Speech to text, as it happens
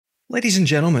Ladies and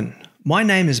gentlemen, my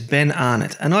name is Ben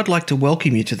Arnott, and I'd like to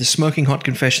welcome you to the Smoking Hot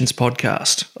Confessions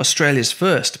podcast, Australia's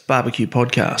first barbecue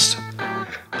podcast.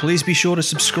 Please be sure to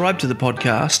subscribe to the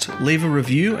podcast, leave a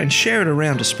review, and share it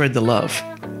around to spread the love.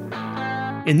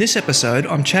 In this episode,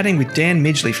 I'm chatting with Dan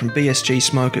Midgely from BSG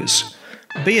Smokers.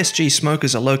 BSG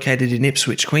Smokers are located in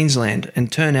Ipswich, Queensland, and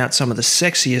turn out some of the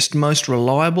sexiest, most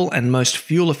reliable, and most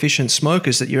fuel-efficient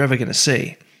smokers that you're ever going to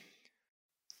see.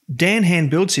 Dan hand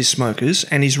builds his smokers,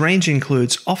 and his range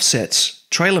includes offsets,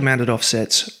 trailer-mounted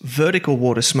offsets, vertical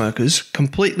water smokers,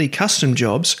 completely custom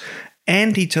jobs,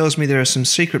 and he tells me there are some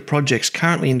secret projects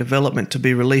currently in development to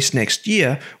be released next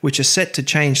year, which are set to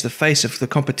change the face of the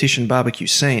competition barbecue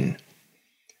scene.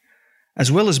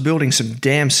 As well as building some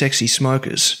damn sexy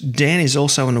smokers, Dan is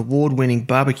also an award-winning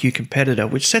barbecue competitor,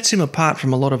 which sets him apart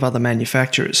from a lot of other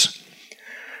manufacturers.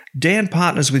 Dan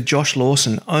partners with Josh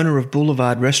Lawson, owner of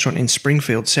Boulevard Restaurant in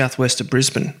Springfield, southwest of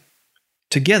Brisbane.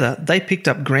 Together, they picked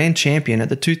up Grand Champion at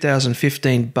the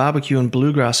 2015 Barbecue and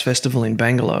Bluegrass Festival in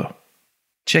Bangalore.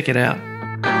 Check it out.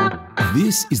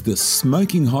 This is the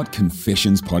Smoking Hot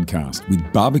Confessions podcast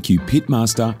with barbecue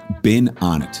pitmaster Ben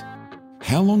Arnott.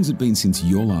 How long's it been since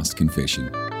your last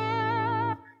confession?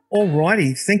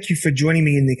 Alrighty, thank you for joining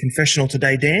me in the confessional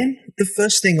today, Dan. The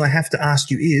first thing I have to ask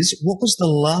you is, what was the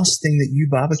last thing that you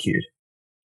barbecued?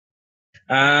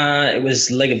 It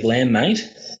was leg of lamb, mate.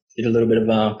 Did a little bit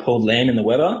of pulled lamb in the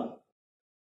Weber.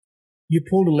 You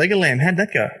pulled a leg of lamb. How'd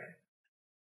that go?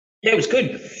 Yeah, it was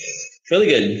good. Really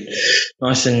good.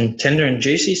 Nice and tender and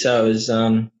juicy, so it was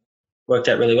worked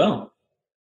out really well.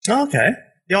 Oh, okay.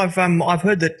 Yeah, I've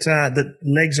heard that that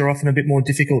legs are often a bit more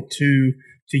difficult to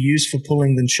use for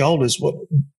pulling than shoulders.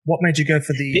 What made you go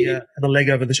for the leg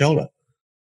over the shoulder?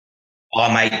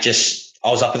 Oh, mate, I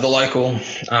was up at the local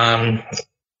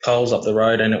Coles up the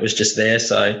road, and it was just there,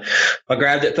 so I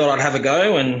grabbed it, thought I'd have a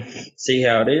go and see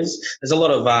how it is. There's a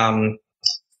lot of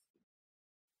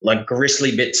like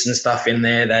gristly bits and stuff in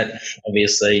there that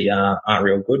obviously aren't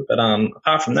real good, but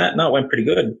apart from that, no, it went pretty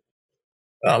good.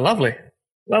 Oh, lovely.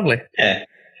 Yeah.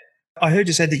 I heard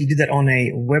you said that you did that on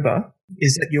a Weber.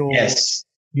 Is that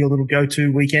your little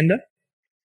go-to weekender?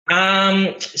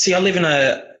 See, I live in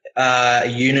a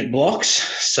unit blocks,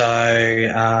 so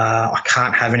I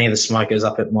can't have any of the smokers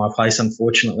up at my place,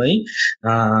 unfortunately.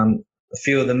 A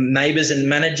few of the neighbours and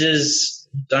managers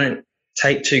don't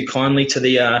take too kindly to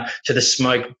the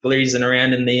smoke blazing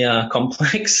around in the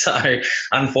complex, so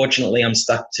unfortunately I'm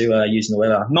stuck to using the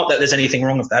Weber. Not that there's anything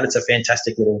wrong with that; it's a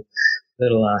fantastic little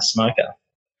smoker.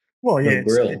 Well, yeah,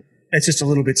 grill. It's just a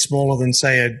little bit smaller than,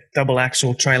 say, a double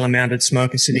axle trailer mounted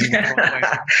smoker sitting in the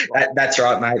driveway. That's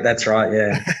right, mate. That's right,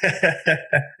 yeah.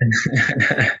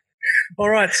 All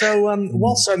right. So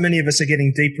while so many of us are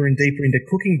getting deeper and deeper into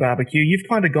cooking barbecue, you've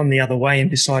kind of gone the other way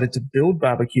and decided to build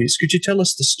barbecues. Could you tell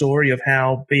us the story of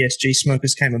how BSG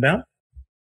Smokers came about?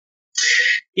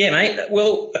 Yeah, mate.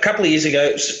 Well, a couple of years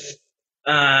ago,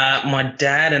 my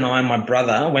dad and I and my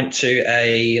brother went to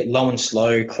a low and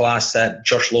slow class that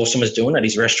Josh Lawson was doing at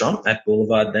his restaurant at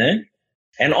Boulevard there.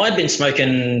 And I'd been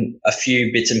smoking a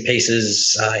few bits and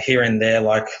pieces here and there,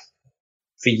 like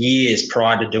for years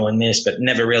prior to doing this, but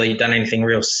never really done anything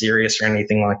real serious or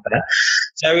anything like that.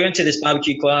 So we went to this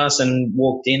barbecue class and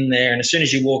walked in there. And as soon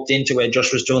as you walked into where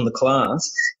Josh was doing the class,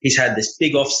 he's had this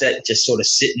big offset just sort of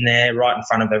sitting there right in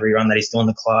front of everyone that he's doing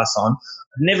the class on.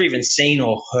 I've never even seen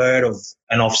or heard of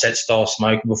an offset style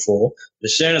smoker before. But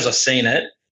as soon as I seen it,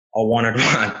 I wanted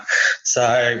one.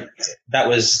 So that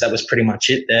was pretty much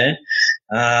it there.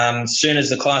 As soon as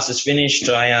the class is finished,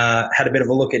 I had a bit of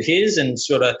a look at his and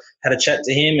sort of had a chat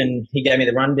to him, and he gave me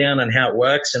the rundown on how it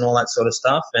works and all that sort of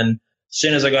stuff. And as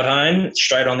soon as I got home,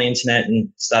 straight on the internet and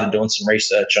started doing some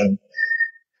research on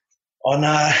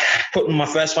putting my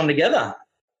first one together.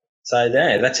 So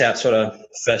that's how it sort of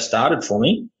first started for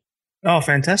me. Oh,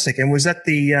 fantastic. And was that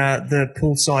the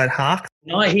poolside Hark?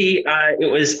 No,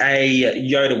 it was a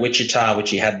Yoda Wichita,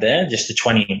 which he had there, just a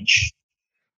 20-inch.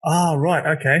 Oh, right.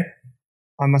 Okay.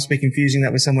 I must be confusing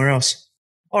that with somewhere else.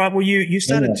 All right. Well, you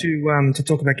started to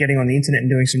talk about getting on the internet and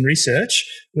doing some research,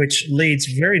 which leads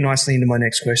very nicely into my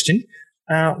next question.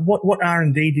 What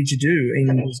R&D did you do in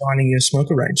designing your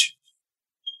smoker range?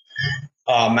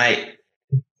 Oh, mate.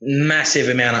 Massive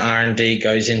amount of R&D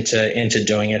goes into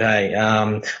doing it.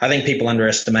 I think people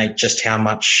underestimate just how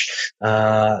much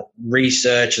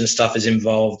research and stuff is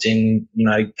involved in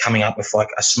coming up with like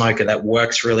a smoker that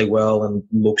works really well and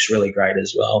looks really great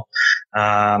as well.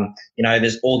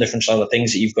 There's all different sort of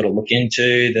things that you've got to look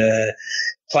into: the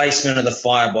placement of the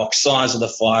firebox, size of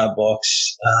the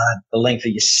firebox, the length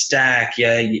of your stack,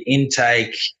 your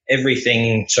intake,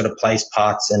 everything sort of plays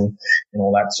parts and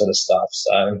all that sort of stuff.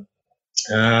 So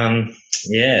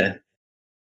Yeah.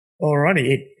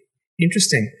 Alrighty,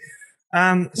 interesting.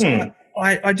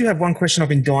 I do have one question I've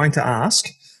been dying to ask.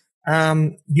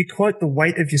 You quote the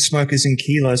weight of your smokers in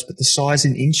kilos, but the size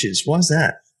in inches. Why is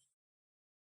that?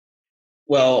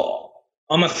 Well,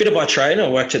 I'm a fitter by trade. I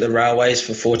worked at the railways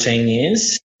for 14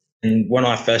 years. And when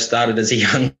I first started as a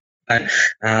young lad,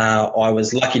 I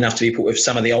was lucky enough to be put with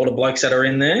some of the older blokes that are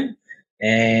in there.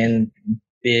 And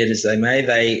be it as they may,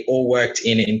 they all worked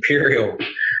in Imperial.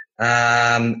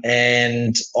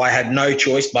 And I had no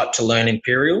choice but to learn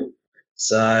Imperial.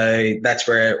 So that's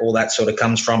where all that sort of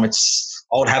comes from. It's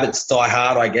old habits die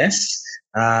hard, I guess.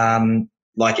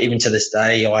 Like even to this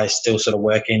day, I still sort of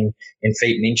work in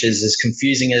feet and inches, as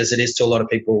confusing as it is to a lot of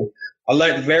people. I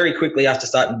learned very quickly after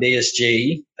starting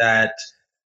BSG that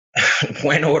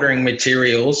when ordering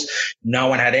materials, no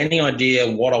one had any idea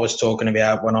what I was talking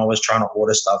about when I was trying to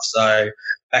order stuff. So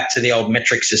back to the old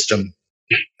metric system.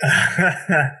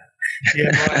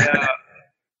 Yeah,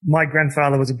 my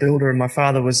grandfather was a builder and my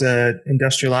father was an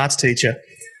industrial arts teacher.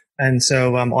 And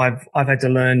so I've had to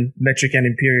learn metric and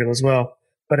imperial as well.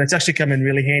 But it's actually come in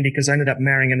really handy because I ended up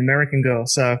marrying an American girl.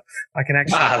 So I can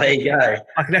actually there you go.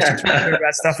 I can actually talk to her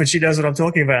about stuff and she knows what I'm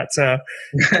talking about. So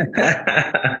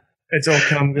it's all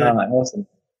come good. Oh, awesome.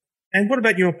 And what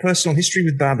about your personal history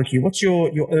with barbecue? What's your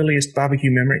earliest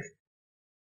barbecue memory?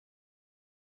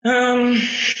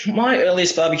 My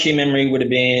earliest barbecue memory would have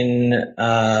been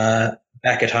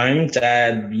back at home.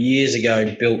 Dad years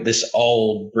ago built this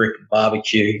old brick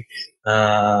barbecue.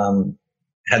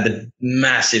 Had the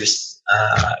massive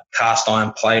cast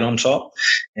iron plate on top,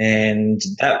 and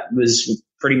that was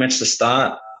pretty much the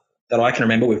start that I can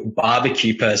remember with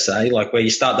barbecue per se, like where you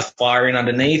start the fire in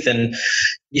underneath and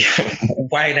you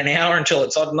wait an hour until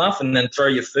it's hot enough and then throw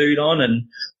your food on, and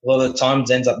a lot of the times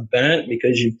it ends up burnt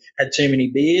because you've had too many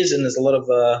beers and there's a lot of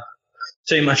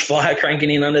too much fire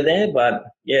cranking in under there. But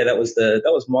yeah, that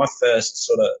was my first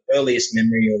sort of earliest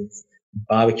memory of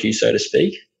barbecue, so to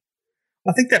speak.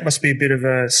 I think that must be a bit of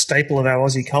a staple of our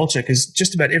Aussie culture because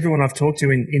just about everyone I've talked to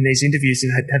in these interviews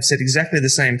have said exactly the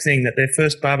same thing, that their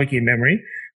first barbecue memory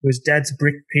was Dad's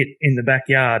brick pit in the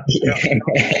backyard.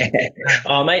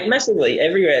 Oh, mate, massively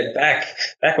everywhere.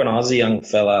 Back when I was a young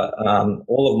fella,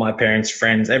 all of my parents'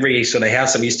 friends, every sort of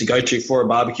house I used to go to for a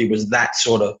barbecue was that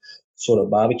sort of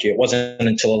barbecue. It wasn't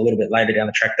until a little bit later down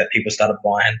the track that people started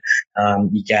buying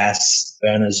your gas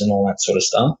burners and all that sort of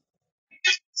stuff.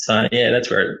 So yeah,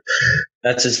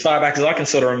 that's as far back as I can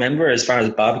sort of remember as far as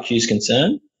barbecue is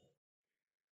concerned.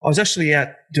 I was actually out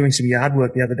doing some yard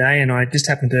work the other day and I just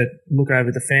happened to look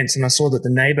over the fence and I saw that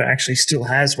the neighbour actually still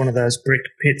has one of those brick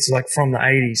pits like from the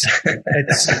 80s.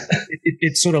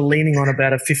 It's sort of leaning on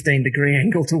about a 15-degree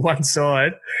angle to one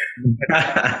side.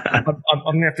 I'm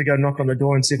going to have to go knock on the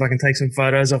door and see if I can take some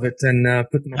photos of it and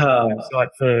put them on the website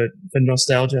for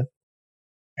nostalgia.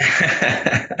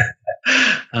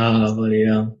 Oh, bloody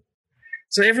hell.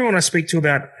 So everyone I speak to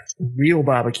about real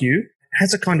barbecue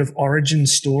has a kind of origin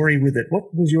story with it.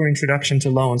 What was your introduction to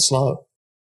low and slow?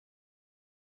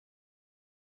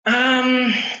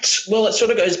 Well, it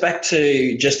sort of goes back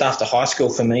to just after high school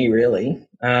for me, really.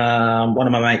 One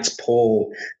of my mates,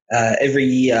 Paul, every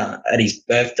year at his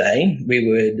birthday, we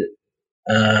would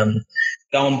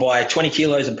go and buy 20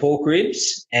 kilos of pork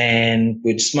ribs and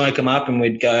we'd smoke them up and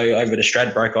we'd go over to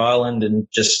Stradbroke Island and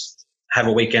just have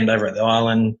a weekend over at the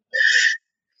island.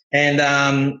 And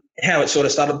how it sort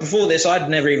of started. Before this, I'd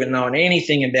never even known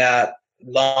anything about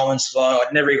low and slow.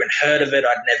 I'd never even heard of it.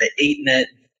 I'd never eaten it.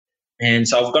 And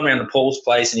so I've gone around to Paul's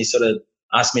place and he sort of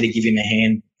asked me to give him a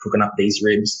hand cooking up these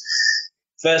ribs.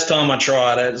 First time I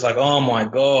tried it, it's like, oh, my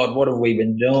God, what have we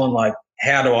been doing? Like,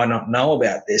 how do I not know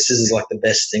about this? This is like the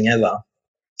best thing ever.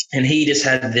 And he just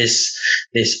had this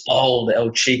old El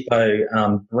Cheapo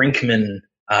Brinkman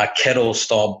kettle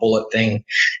style bullet thing,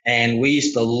 and we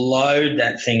used to load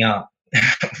that thing up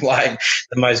like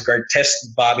the most grotesque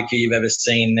barbecue you've ever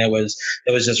seen. There was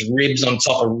just ribs on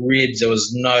top of ribs. There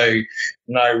was no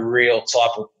real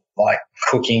type of like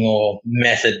cooking or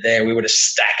method there. We were just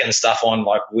stacking stuff on.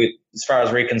 Like as far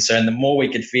as we're concerned, the more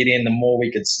we could fit in, the more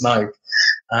we could smoke,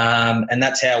 and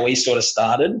that's how we sort of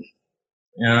started.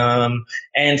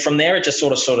 And from there, it just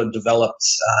sort of developed.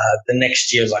 The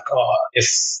next year was like, oh, if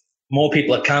more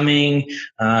people are coming,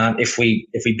 if we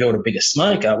build a bigger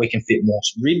smoker, we can fit more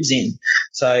ribs in.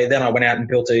 So then I went out and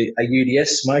built a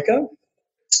UDS smoker.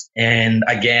 And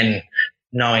again,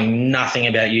 knowing nothing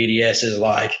about UDSs,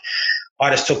 like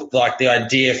I just took like the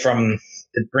idea from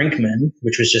the Brinkman,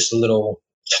 which was just a little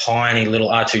tiny little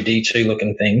R2D2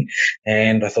 looking thing.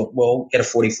 And I thought, well, get a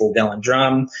 44-gallon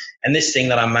drum. And this thing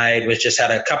that I made was just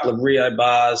had a couple of Rio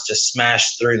bars just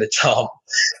smashed through the top,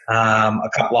 a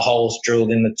couple of holes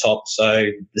drilled in the top so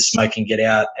the smoke can get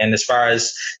out. And as far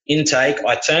as intake,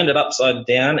 I turned it upside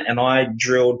down and I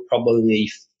drilled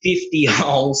probably 50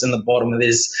 holes in the bottom of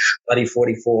this bloody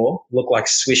 44, looked like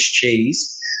Swiss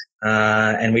cheese.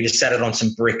 And we just sat it on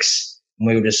some bricks and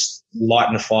we were just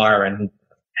lighting the fire and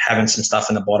having some stuff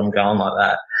in the bottom going like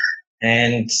that.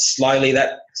 And slowly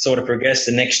that sort of progressed.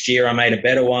 The next year I made a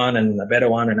better one and a better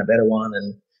one and a better one.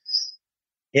 And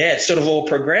yeah, it sort of all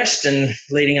progressed, and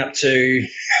leading up to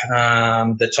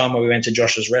the time where we went to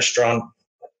Josh's restaurant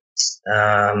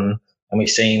and we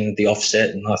seen the offset,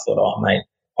 and I thought, oh, mate,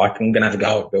 I'm going to have a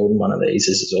go at building one of these.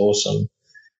 This is awesome.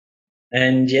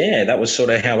 And yeah, that was sort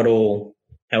of how it all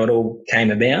came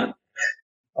about.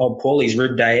 Old Paulie's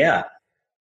rib day out.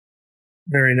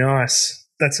 Very nice.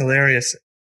 That's hilarious.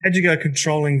 How'd you go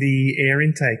controlling the air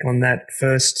intake on that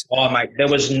first? Oh, mate, there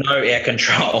was no air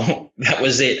control. That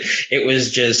was it. It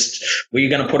was just, we're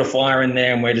going to put a fire in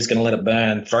there and we're just going to let it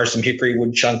burn, throw some hickory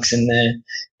wood chunks in there,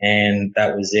 and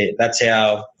that was it. That's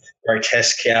how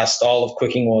grotesque our style of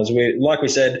cooking was. Like we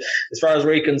said, as far as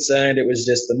we're concerned, it was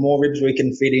just the more ribs we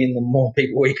can fit in, the more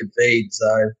people we could feed.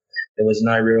 So there was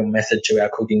no real method to our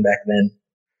cooking back then.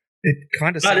 It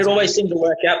kind of, but it always seemed to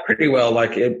work out pretty well.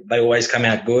 Like they always come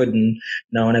out good, and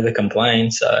no one ever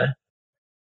complained. So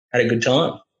had a good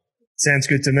time. Sounds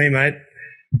good to me, mate.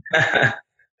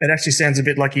 It actually sounds a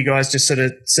bit like you guys just sort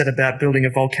of set about building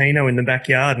a volcano in the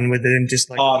backyard, and with them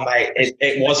just like, oh mate,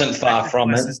 it wasn't far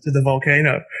from it to the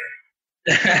volcano.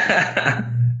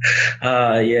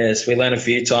 Yes, we learned a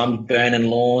few times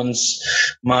burning lawns,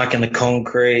 marking the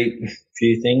concrete, a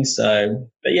few things. So,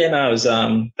 but yeah, no, it was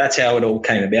that's how it all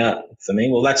came about for me.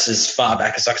 Well, that's as far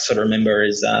back as I sort of remember,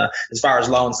 as far as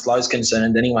low and slow is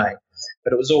concerned, anyway.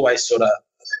 But it was always sort of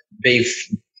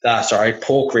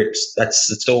pork ribs.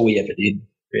 That's all we ever did,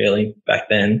 really, back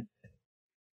then.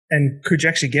 And could you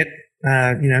actually get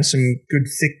some good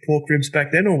thick pork ribs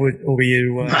back then, or were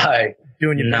you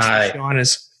doing your best with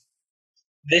shiners?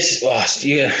 This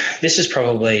is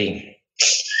probably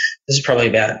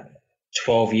about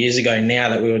 12 years ago now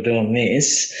that we were doing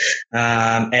this,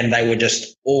 and they were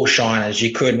just all shiners.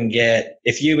 You couldn't get,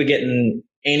 if you were getting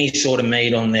any sort of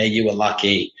meat on there, you were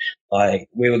lucky. Like,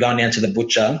 we were going down to the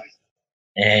butcher,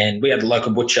 and we had the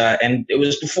local butcher, and it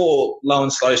was before low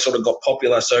and slow sort of got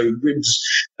popular, so ribs,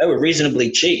 they were reasonably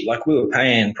cheap. Like, we were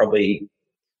paying probably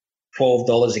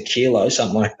 $12 a kilo,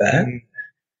 something like that.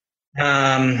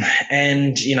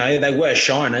 And they were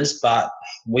shiners, but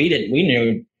we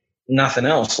knew nothing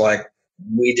else. Like,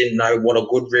 we didn't know what a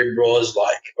good rib was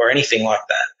like or anything like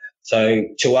that. So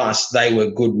to us, they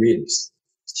were good ribs.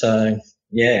 So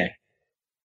yeah,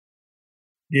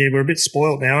 we're a bit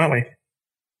spoiled now, aren't we?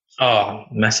 Oh,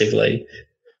 massively.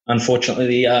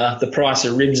 Unfortunately, the price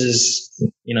of ribs has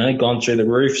gone through the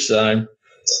roof. So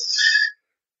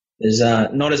there's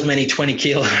not as many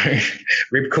 20-kilo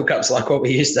rib cook-ups like what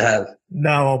we used to have. No,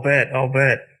 I'll bet.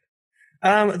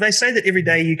 They say that every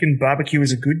day you can barbecue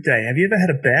is a good day. Have you ever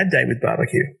had a bad day with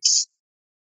barbecue?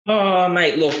 Oh,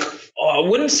 mate, look, I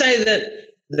wouldn't say that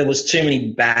there was too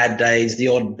many bad days, the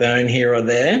odd burn here or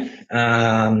there.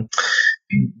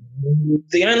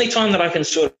 The only time that I can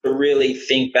sort of really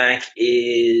think back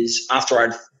is after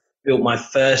I'd built my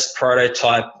first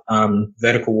prototype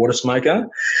vertical water smoker,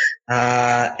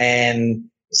 and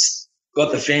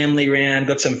got the family round,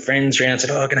 got some friends round,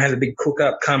 said, I'm going to have a big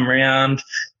cook-up, come round.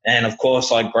 And, of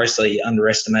course, I grossly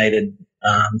underestimated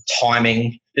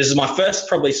timing. This is my first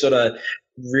probably sort of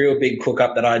real big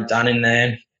cook-up that I'd done in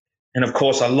there. And, of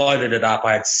course, I loaded it up.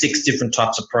 I had 6 different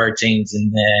types of proteins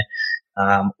in there,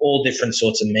 all different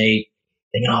sorts of meat.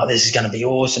 Thinking, this is going to be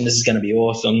awesome. This is going to be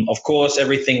awesome. Of course,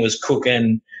 everything was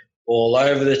cooking all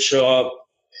over the shop.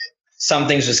 Some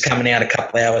things was coming out a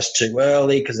couple of hours too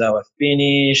early because they were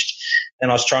finished.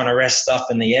 Then I was trying to rest stuff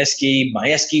in the esky. My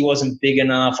esky wasn't big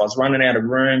enough. I was running out of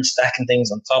room, stacking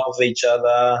things on top of each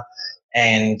other.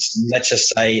 And let's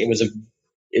just say it was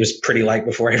pretty late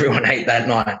before everyone ate that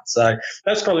night. So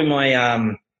that's probably my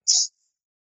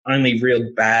only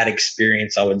real bad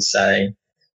experience, I would say.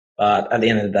 But at the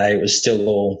end of the day, it was still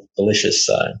all delicious.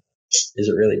 So is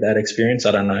it really a bad experience?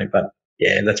 I don't know. But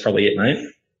yeah, that's probably it, mate.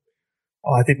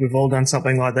 Oh, I think we've all done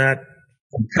something like that.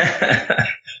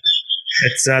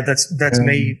 That's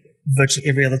me virtually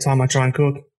every other time I try and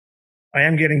cook. I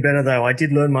am getting better though. I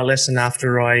did learn my lesson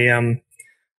after I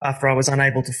was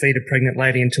unable to feed a pregnant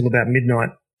lady until about midnight.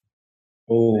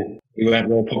 Oh, you weren't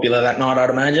real popular that night,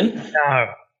 I'd imagine.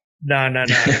 No,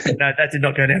 that did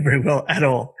not go down very well at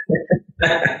all.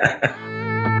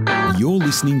 You're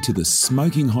listening to the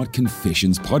Smoking Hot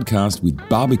Confessions podcast with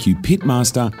barbecue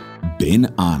pitmaster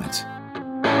Ben Arnott.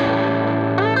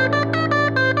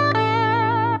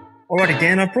 Alrighty,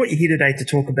 Dan, I've brought you here today to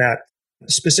talk about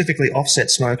specifically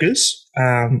offset smokers,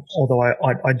 although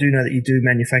I do know that you do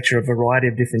manufacture a variety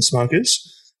of different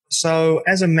smokers. So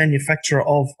as a manufacturer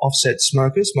of offset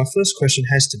smokers, my first question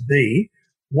has to be,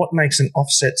 what makes an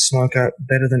offset smoker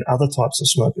better than other types of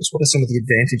smokers? What are some of the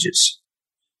advantages?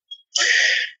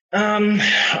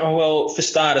 Well, for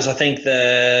starters, I think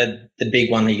the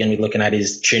big one that you're going to be looking at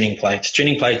is tuning plates.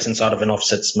 Tuning plates inside of an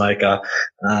offset smoker,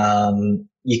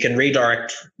 you can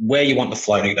redirect where you want the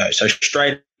flow to go. So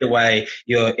straight away,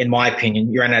 in my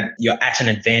opinion, you're at an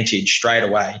advantage straight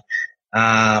away.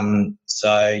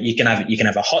 So you can have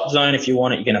a hot zone if you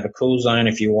want it. You can have a cool zone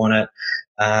if you want it.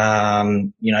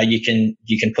 You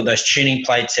can put those tuning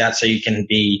plates out so you can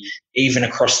be even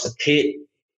across the pit.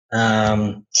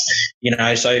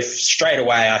 So straight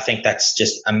away, I think that's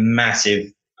just a massive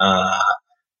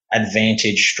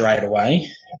advantage straight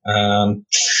away.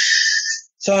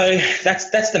 So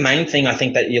that's the main thing I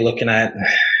think that you're looking at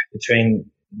between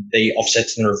the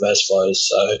offsets and the reverse flows.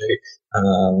 So,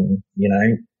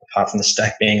 apart from the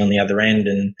stack being on the other end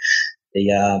and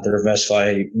the reverse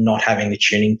flow not having the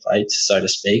tuning plates, so to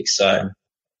speak. So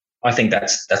I think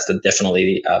that's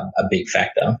definitely a big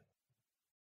factor.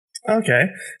 Okay.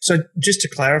 So just to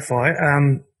clarify,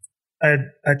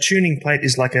 a tuning plate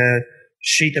is like a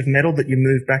sheet of metal that you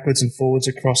move backwards and forwards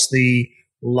across the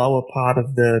lower part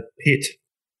of the pit.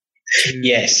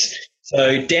 Yes.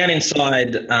 So down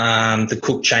inside the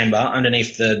cook chamber,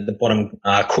 underneath the bottom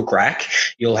cook rack,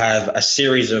 you'll have a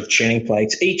series of tuning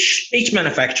plates. Each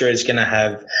manufacturer is going to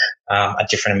have a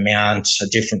different amount, a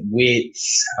different width,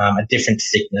 a different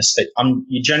thickness. But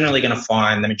you're generally going to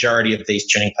find the majority of these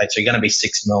tuning plates are going to be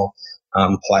 6mm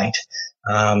plate.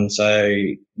 So,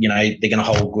 they're going to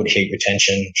hold good heat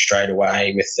retention straight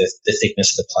away with the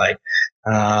thickness of the plate.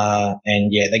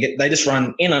 They just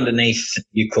run in underneath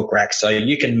your cook rack, so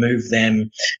you can move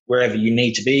them wherever you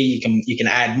need to be. You can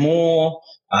add more.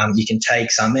 You can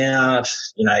take some out.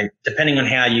 Depending on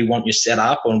how you want your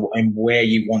setup and where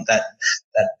you want that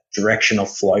direction of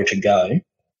flow to go,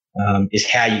 is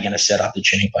how you're going to set up the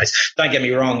tuning plates. Don't get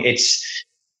me wrong;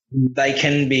 they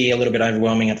can be a little bit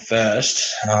overwhelming at first.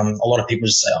 A lot of people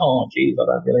just say, "Oh, geez, I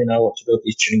don't really know what to do with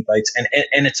these tuning plates," and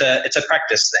it's a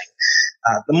practice thing.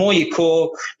 The more you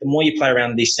cook, the more you play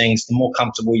around with these things, the more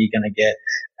comfortable you're going to get,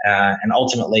 and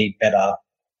ultimately better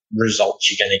results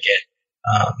you're going to get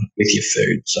with your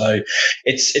food. So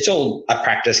it's all a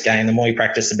practice game. The more you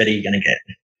practice, the better you're going to get.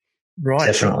 Right.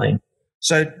 Definitely.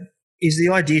 So is the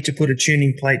idea to put a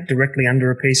tuning plate directly under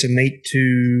a piece of meat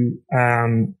to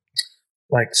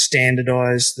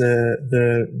standardize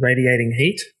the radiating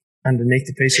heat underneath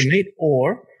the piece of meat,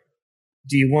 or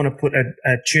do you want to put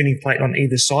a tuning plate on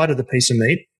either side of the piece of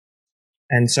meat,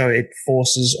 and so it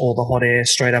forces all the hot air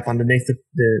straight up underneath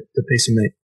the piece of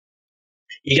meat?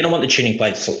 You're going to want the tuning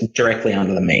plates directly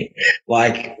under the meat.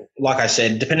 Like I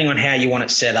said, depending on how you want it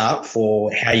set up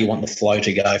for how you want the flow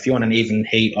to go. If you want an even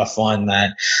heat, I find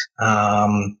that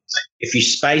if you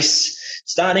space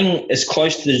starting as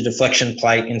close to the deflection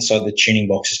plate inside the tuning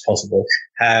box as possible,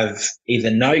 have either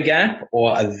no gap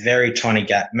or a very tiny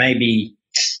gap, maybe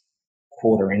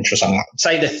quarter inch or something.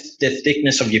 Say the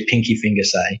thickness of your pinky finger,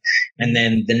 say, and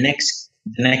then the next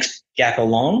gap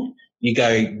along, you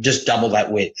go just double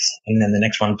that width, and then the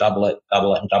next one double it,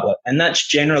 and double it. And that's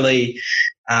generally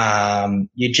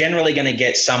you're generally going to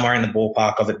get somewhere in the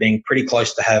ballpark of it being pretty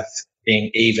close to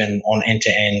being even on end to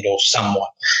end or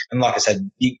somewhat. And like I said,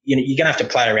 you're going to have to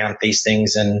play around with these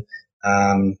things, and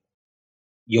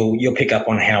you'll pick up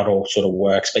on how it all sort of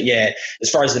works. But yeah,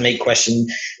 as far as the meat question,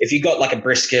 if you've got like a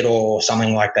brisket or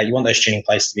something like that, you want those tuning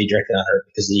plates to be directly under it,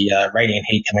 because the radiant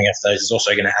heat coming off those is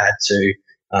also going to add to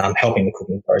helping the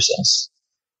cooking process.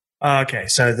 Okay,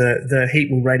 so the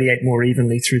heat will radiate more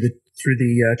evenly through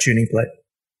the tuning plate.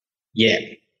 Yeah.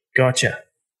 Gotcha.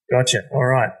 All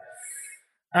right.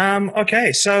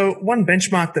 Okay, so one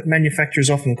benchmark that manufacturers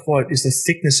often quote is the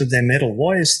thickness of their metal.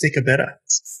 Why is thicker better?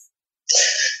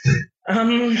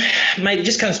 Mate, it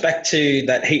just comes back to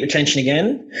that heat retention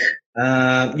again.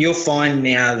 You'll find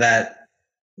now that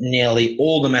nearly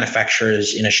all the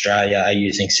manufacturers in Australia are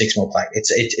using 6mm plate.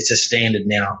 It's a standard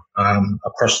now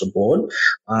across the board.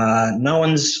 I don't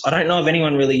know of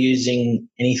anyone really using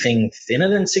anything thinner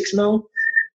than 6mm.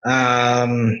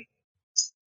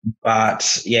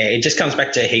 But yeah, it just comes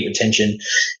back to heat retention.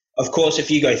 Of course, if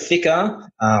you go thicker,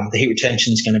 the heat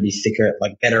retention is going to be thicker,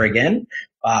 like better again.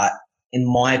 But in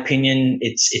my opinion,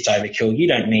 it's overkill. You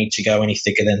don't need to go any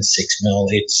thicker than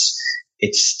 6mm.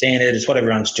 it's standard, it's what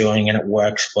everyone's doing, and it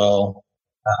works well.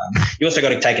 You also got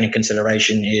to take into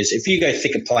consideration is if you go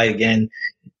thicker plate again,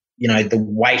 the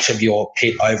weight of your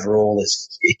pit overall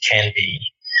it can be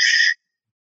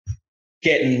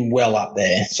getting well up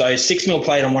there. So 6mm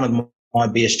plate on one of my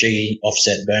BSG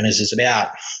offset burners is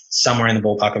about somewhere in the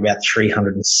ballpark of about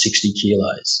 360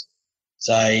 kilos.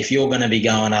 So if you're going to be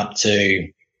going up to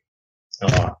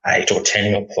 8 or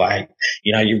 10mm plate,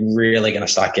 you're really going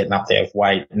to start getting up there with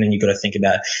weight. And then you've got to think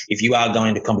about if you are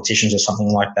going to competitions or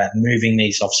something like that, moving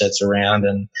these offsets around,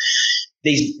 and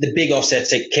the big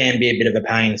offsets, it can be a bit of a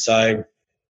pain. So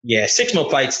yeah, 6mm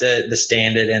plate's the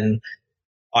standard, and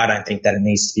I don't think that it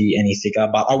needs to be any thicker,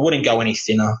 but I wouldn't go any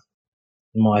thinner,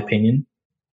 in my opinion.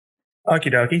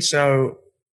 Okie dokie. So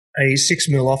a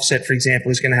 6mm offset, for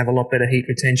example, is going to have a lot better heat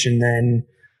retention than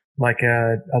like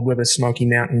a Weber Smoky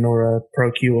Mountain or a Pro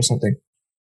Q or something.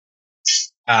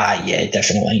 Yeah,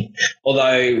 definitely.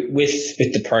 Although with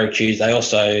the Pro Qs,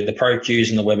 the Pro Qs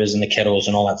and the Webers and the kettles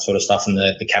and all that sort of stuff, and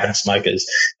the cabinet smokers,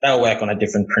 they'll work on a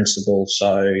different principle.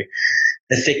 So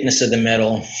the thickness of the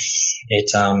metal,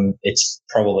 it's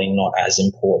probably not as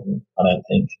important, I don't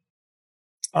think.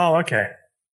 Oh, okay.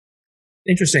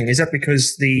 Interesting. Is that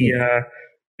because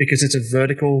because it's a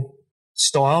vertical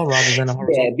style rather than a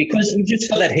horizontal? Yeah, because you've just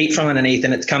got that heat from underneath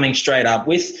and it's coming straight up.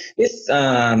 With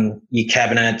your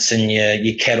cabinets and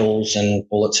your kettles and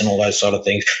bullets and all those sort of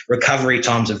things, recovery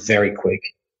times are very quick.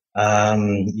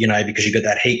 Because you've got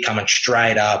that heat coming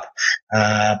straight up.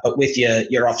 But with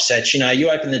your offsets, you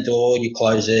open the door, you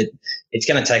close it. It's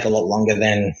going to take a lot longer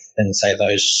than say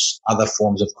those other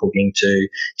forms of cooking to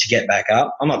get back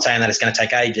up. I'm not saying that it's going to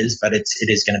take ages, but it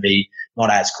is going to be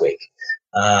not as quick.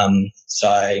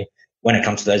 So when it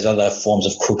comes to those other forms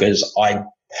of cookers, I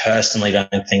personally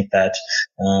don't think that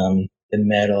the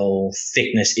metal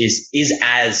thickness is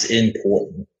as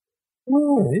important.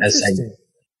 Oh, interesting.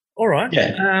 All right.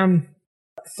 Yeah.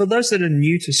 For those that are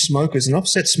new to smokers, an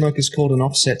offset smoker is called an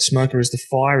offset smoker as the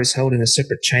fire is held in a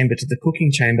separate chamber to the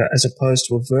cooking chamber as opposed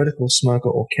to a vertical smoker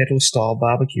or kettle-style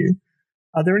barbecue.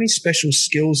 Are there any special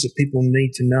skills that people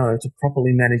need to know to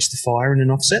properly manage the fire in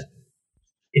an offset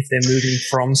if they're moving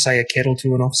from, say, a kettle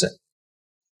to an offset?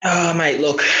 Oh, mate,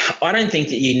 look, I don't think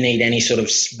that you need any sort of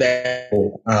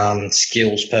special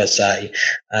skills per se.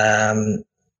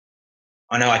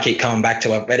 I know I keep coming back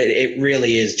to it, but it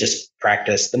really is just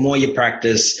practice. The more you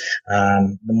practice,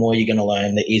 the more you're going to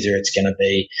learn, the easier it's going to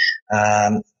be.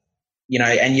 And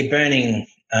you're burning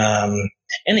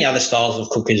any other styles of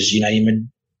cookers,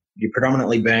 you're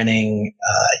predominantly burning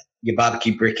your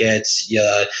barbecue briquettes,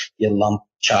 your lump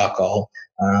charcoal,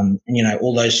 and,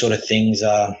 all those sort of things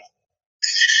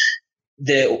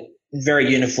they're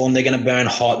very uniform. They're going to burn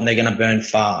hot and they're going to burn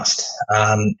fast.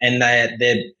 And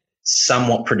they're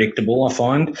somewhat predictable, I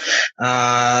find,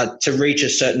 to reach a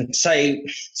certain, say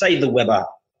the Weber.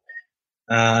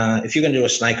 If you're going to do a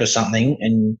snake or something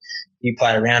and you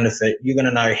play around with it, you're going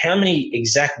to know how many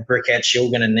exact briquettes you're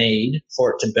going to need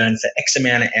for it to burn for X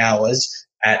amount of hours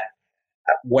at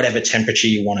whatever temperature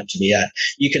you want it to be at.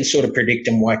 You can sort of predict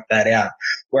and work that out.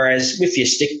 Whereas with your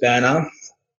stick burner,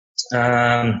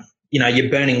 you're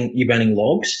burning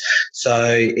logs,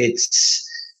 so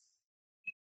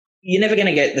you're never going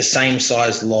to get the same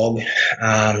size log.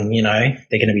 They're going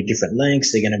to be different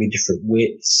lengths, they're going to be different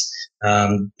widths,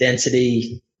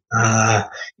 density.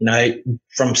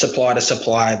 From supply to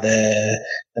supply, the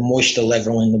moisture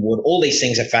level in the wood, all these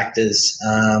things are factors.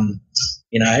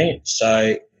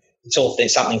 So it's all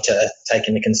something to take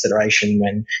into consideration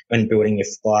when building your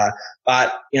fire.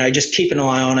 But just keep an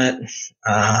eye on it.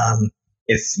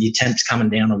 If your temp's coming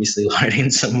down, obviously load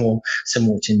in some more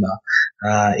timber.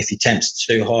 If your temp's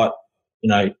too hot,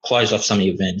 close off some of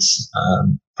your vents.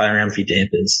 Play around with your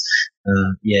dampers.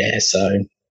 So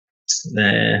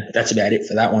that's about it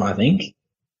for that one, I think.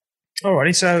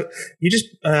 Alrighty, so you just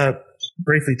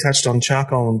briefly touched on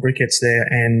charcoal and briquettes there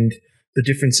and the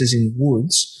differences in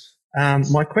woods.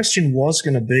 My question was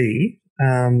going to be,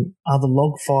 are the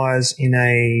log fires in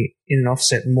an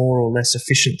offset more or less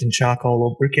efficient than charcoal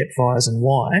or briquette fires, and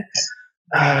why?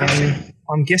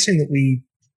 I'm guessing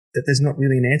that there's not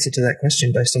really an answer to that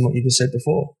question based on what you just said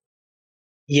before.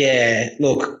 Yeah,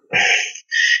 look,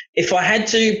 if I had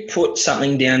to put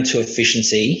something down to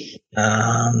efficiency,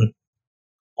 I'm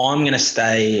going to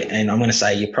say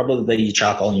your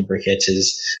charcoal and your briquettes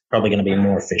is probably going to be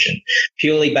more efficient,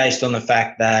 purely based on the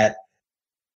fact that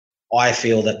I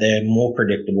feel that they're more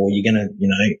predictable. You're going to,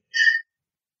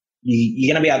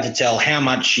 you're going to be able to tell how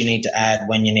much you need to add,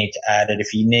 when you need to add it.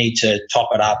 If you need to top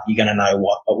it up, you're going to know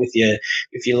what. But with your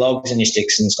logs and your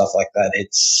sticks and stuff like that,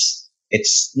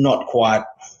 it's not quite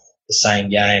the same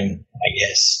game, I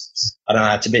guess. I don't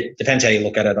know. It's a bit, depends how you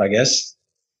look at it, I guess.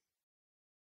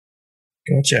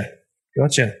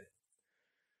 Gotcha.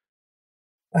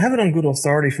 I have it on good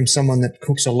authority from someone that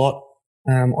cooks a lot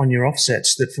on your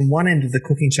offsets that from one end of the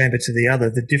cooking chamber to the other,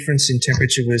 the difference in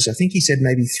temperature was, I think he said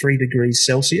maybe 3 degrees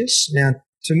Celsius. Now,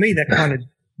 to me, that kind of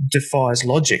defies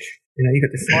logic. You know, you've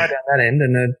got the fire down that end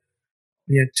and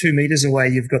 2 meters away,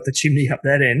 you've got the chimney up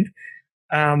that end.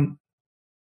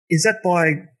 Is that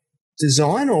by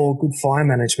design or good fire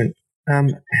management?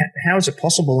 How is it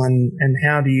possible and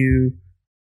how do you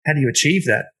achieve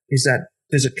that?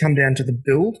 Does it come down to the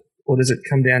build or does it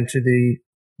come down to the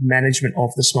management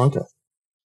of the smoker?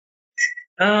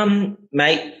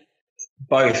 Mate,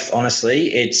 both,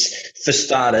 honestly. It's, for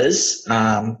starters,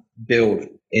 build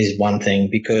is one thing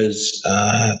because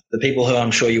the people who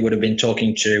I'm sure you would have been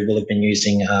talking to will have been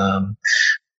using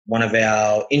one of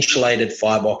our insulated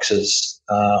fireboxes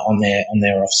on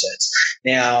their offsets.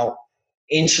 Now,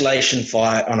 insulation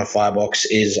on a firebox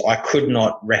I could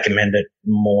not recommend it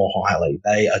more highly.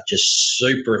 They are just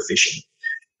super efficient.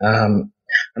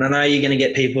 And I know you're going to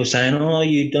get people saying, oh,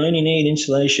 you don't need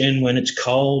insulation when it's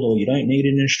cold, or you don't need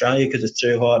it in Australia because it's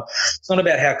too hot. It's not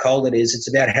about how cold it is. It's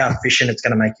about how efficient it's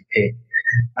going to make your pit.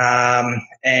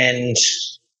 And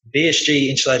BSG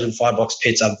insulated firebox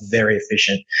pits are very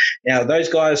efficient. Now, those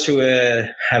guys who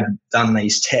have done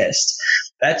these tests,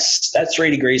 that's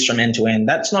 3 degrees from end to end.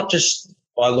 That's not just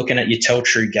by looking at your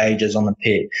tell-true gauges on the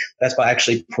pit. That's by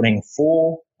actually putting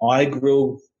 4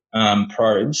 iGrill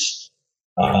probes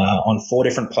on 4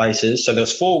 different places. So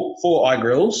there's four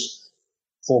iGrills,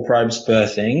 4 probes per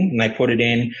thing, and they put it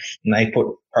in and they put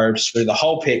probes through the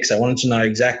whole pit because they wanted to know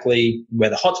exactly where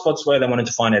the hot spots were. They wanted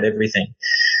to find out everything.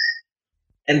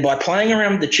 And by playing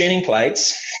around with the tuning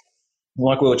plates,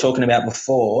 like we were talking about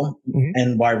before,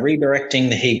 and by redirecting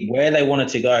the heat where they wanted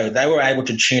to go, they were able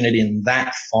to tune it in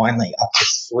that finely up to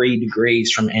 3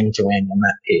 degrees from end to end on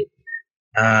that pit.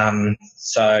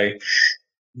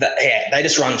 They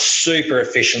just run super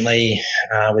efficiently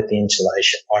with the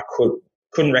insulation. I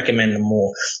couldn't recommend them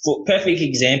more. For perfect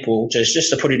example, just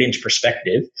to put it into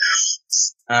perspective,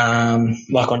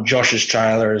 like on Josh's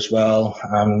trailer as well,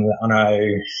 I know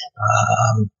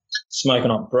Smoking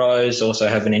Hot Bros also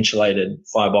have an insulated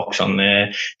firebox on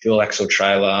there, dual axle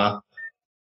trailer.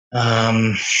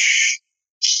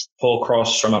 Paul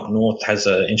Cross from up north has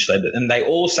a insulated, and they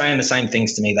all saying the same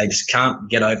things to me. They just can't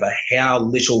get over how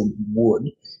little wood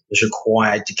is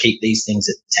required to keep these things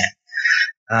at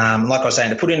temp. Like I was saying,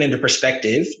 to put it into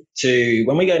perspective,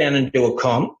 when we go down and do a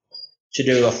comp, to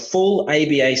do a full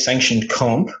ABA sanctioned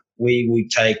comp, we would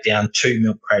take down 2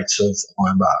 milk crates of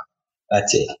ironbark.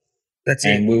 That's it.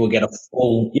 And we will get a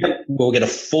full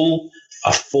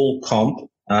comp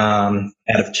out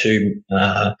of 2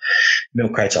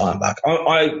 milk crates of ironbark.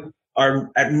 I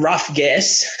at rough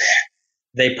guess,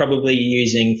 they're probably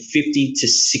using 50 to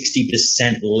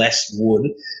 60% less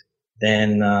wood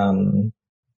than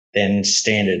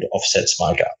standard offset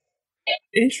smoker.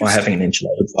 Interesting. By having an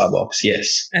insulated firebox,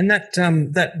 yes. And that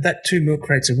 2 milk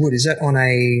crates of wood, is that on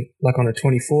a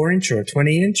 24-inch or a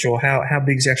 20-inch, or how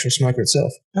big is the actual smoker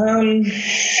itself?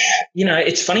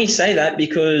 It's funny you say that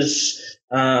because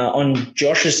on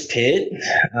Josh's pit,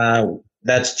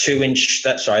 that's 2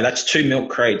 milk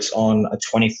crates on a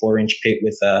 24-inch pit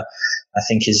with I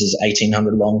think his is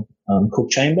 1800 long cook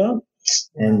chamber,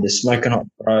 and the Smoking Hot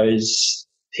Bros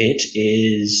pit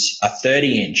is a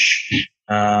 30-inch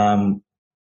on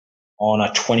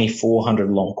a 2400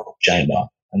 long cook chamber,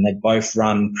 and they both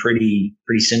run pretty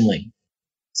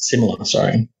similar.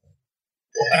 Sorry.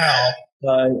 Wow.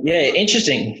 So yeah,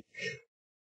 interesting.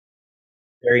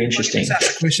 Very interesting. Let's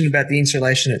ask a question about the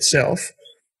insulation itself.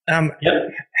 Yep.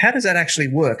 How does that actually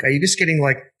work? Are you just getting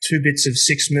like 2 bits of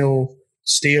 6mm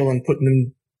steel and putting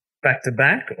them back to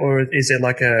back, or is it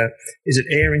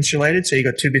air insulated? So you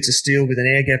got 2 bits of steel with an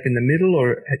air gap in the middle,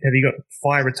 or have you got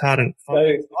fire retardant?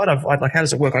 How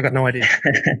does it work? I got no idea.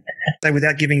 So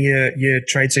without giving your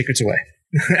trade secrets away.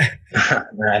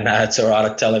 No, it's all right.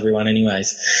 I'll tell everyone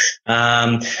anyways.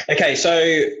 Okay,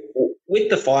 so with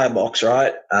the firebox,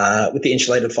 right, with the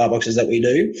insulated fireboxes that we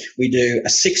do a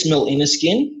 6mm inner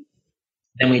skin,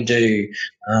 then we do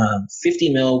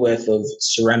 50mm worth of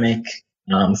ceramic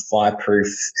fireproof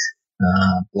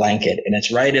blanket, and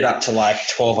it's rated up to like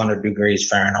 1200 degrees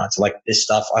Fahrenheit. So like this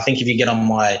stuff, I think if you get on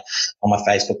my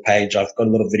Facebook page, I've got a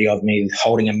little video of me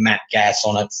holding a matte gas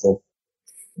on it for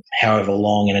however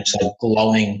long, and it's like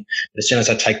glowing. But as soon as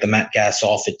I take the matte gas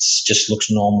off, it just looks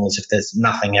normal, as if there's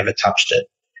nothing ever touched it.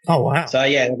 Oh wow. So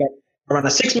yeah, I run a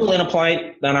 6mm inner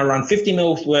plate, then I run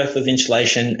 50mm worth of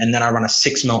insulation, and then I run a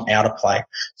 6mm outer plate.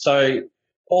 So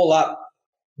all up,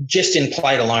 just in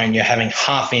plate alone, you're having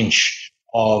half-inch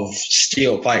of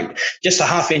steel plate. Just a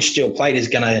half-inch steel plate is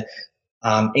going to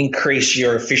increase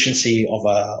your efficiency of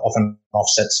an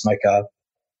offset smoker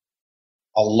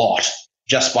a lot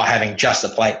just by having just a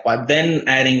plate. By then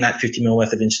adding that 50 mil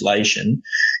worth of insulation,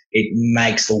 it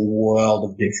makes a world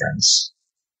of difference.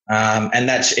 And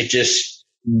it just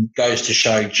goes to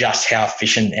show just how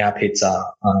efficient our pits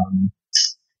are.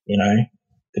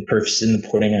 The proof's in the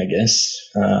pudding, I guess,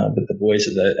 with the boys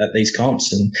at these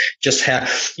comps, and just how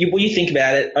when you think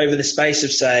about it over the space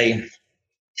of, say,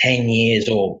 10 years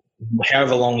or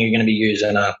however long you're going to be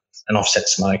using an offset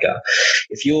smoker.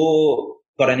 If you're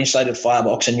got an insulated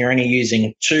firebox and you're only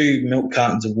using 2 milk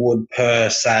cartons of wood per,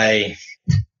 say,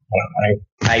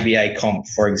 ABA comp,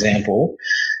 for example,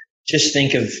 just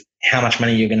think of how much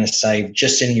money you're going to save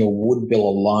just in your wood bill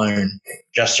alone,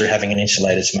 just through having an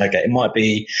insulated smoker. It might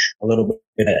be a little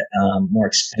bit more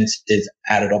expensive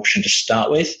added option to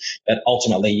start with, but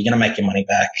ultimately you're going to make your money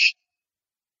back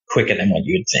quicker than what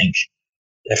you would think.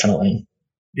 Definitely.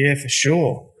 Yeah, for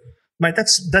sure. Mate,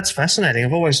 that's fascinating.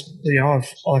 I've always,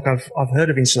 I've heard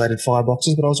of insulated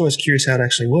fireboxes, but I was always curious how it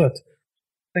actually worked.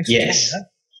 Thanks for telling me that.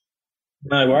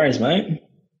 No worries, mate.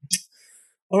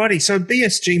 Alrighty, so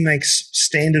BSG makes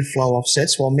standard flow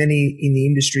offsets while many in the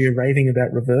industry are raving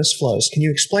about reverse flows. Can you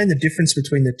explain the difference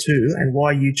between the two and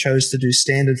why you chose to do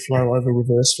standard flow over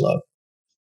reverse flow?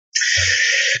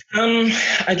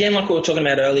 Again, like we were talking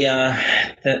about earlier,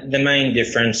 the main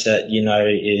difference that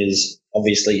is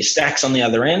obviously your stacks on the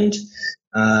other end.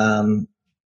 From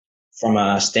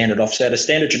a standard offset, a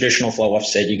standard traditional flow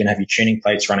offset, you can have your tuning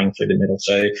plates running through the middle.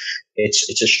 So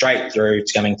it's a straight through.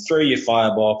 It's coming through your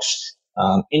firebox,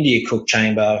 into your cook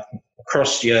chamber,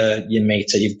 across your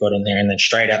meter you've got in there, and then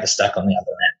straight out the stack on the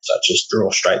other end. So it's just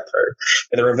draw straight through.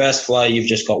 With a reverse flow, you've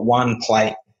just got one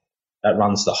plate that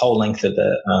runs the whole length of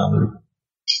the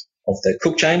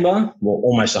cook chamber, well,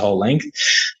 almost the whole length.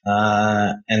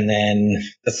 And then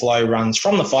the flow runs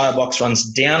from the firebox, runs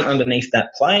down underneath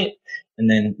that plate, and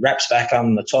then wraps back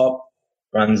on the top,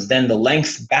 runs then the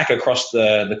length back across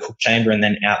the cook chamber, and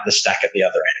then out the stack at the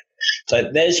other end. So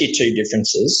there's your two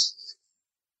differences,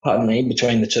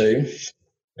 between the two,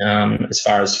 as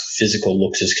far as physical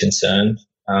looks is concerned.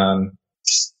 So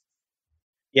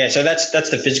that's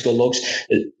the physical looks.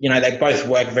 They both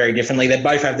work very differently. They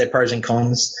both have their pros and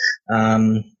cons.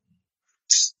 But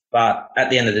at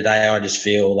the end of the day, I just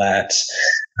feel that,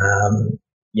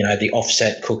 the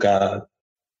offset cooker,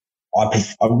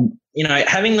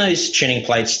 having those tuning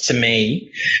plates to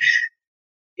me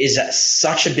is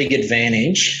such a big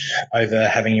advantage over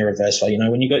having your reverse flow.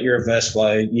 When you've got your reverse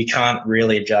flow, you can't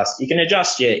really adjust. You can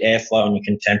adjust your airflow and you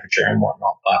can temperature and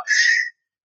whatnot, but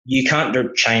you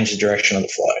can't change the direction of the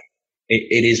flow.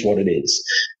 It is what it is.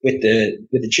 With the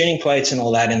tuning plates and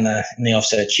all that in the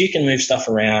offsets, you can move stuff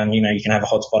around. You can have a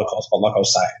hot spot, a cold spot, like I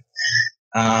was saying.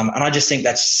 And I just think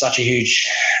that's such a huge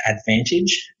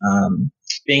advantage.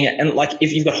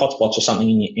 If you've got hot spots or something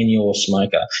in your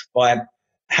smoker, by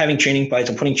having tuning plates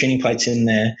or putting tuning plates in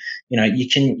there, you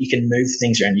can move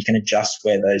things around. You can adjust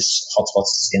where those hot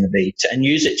spots is going to be and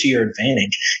use it to your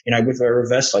advantage. With a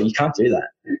reverse flow, you can't do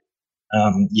that.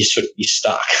 You're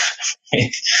stuck.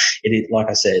 It is, like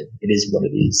I said, it is what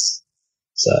it is.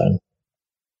 So,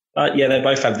 but yeah, they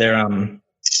both have their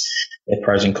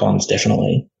pros and cons,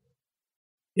 definitely.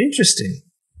 Interesting.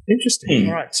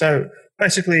 All right. So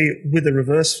basically, with the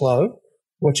reverse flow,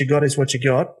 what you got is what you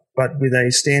got, but with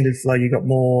a standard flow, you got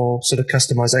more sort of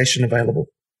customization available.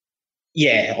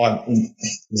 Yeah,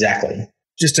 exactly.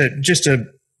 Just to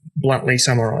bluntly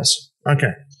summarize.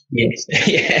 Okay. Yes.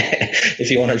 Yeah.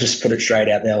 If you want to just put it straight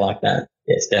out there like that.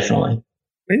 Yes, definitely.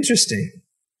 Interesting.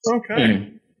 Okay.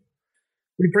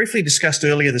 We briefly discussed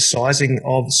earlier the sizing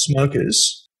of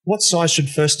smokers. What size should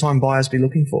first-time buyers be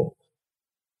looking for?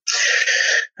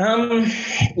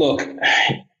 Look,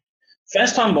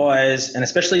 first-time buyers, and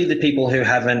especially the people who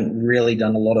haven't really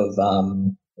done a lot of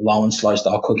low and slow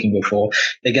style cooking before,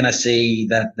 they're going to see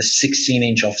that the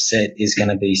 16-inch offset is going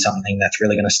to be something that's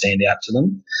really going to stand out to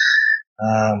them.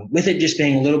 With it just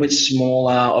being a little bit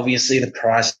smaller, obviously the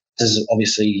price is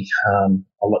obviously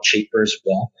a lot cheaper as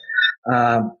well.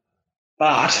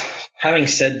 But having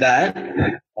said that,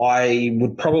 I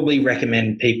would probably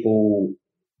recommend people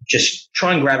just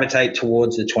try and gravitate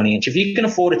towards the 20-inch. If you can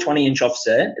afford a 20-inch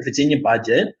offset, if it's in your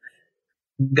budget,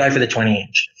 go for the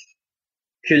 20-inch.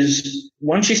 Because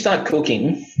once you start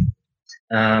cooking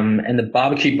and the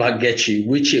barbecue bug gets you,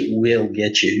 which it will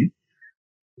get you,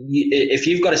 if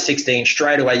you've got a 16,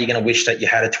 straight away you're going to wish that you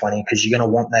had a 20 because you're going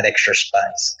to want that extra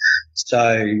space.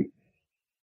 So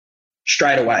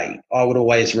straight away, I would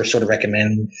always sort of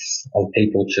recommend of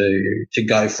people to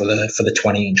go for the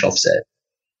 20-inch offset.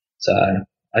 So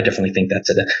I definitely think that's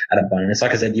at a bonus.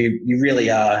 Like I said, you really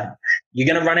are. You're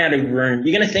going to run out of room.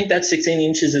 You're going to think that 16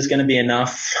 inches is going to be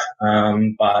enough,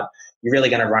 but you're really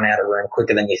going to run out of room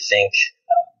quicker than you think.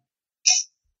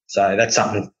 So that's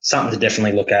something to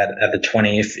definitely look at the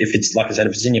 20. If it's, like I said,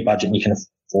 if it's in your budget and you can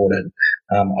afford it,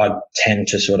 I tend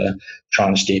to sort of try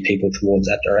and steer people towards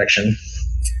that direction.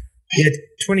 Yeah,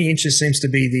 20 inches seems to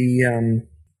be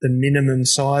the minimum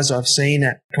size I've seen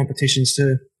at competitions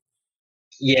too.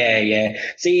 Yeah.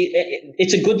 See,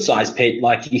 it's a good size pit.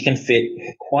 Like, you can fit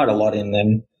quite a lot in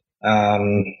them.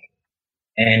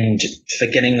 And for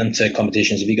getting them to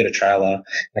competitions, if you've got a trailer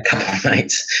and a couple of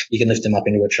mates, you can lift them up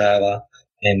into a trailer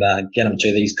and get them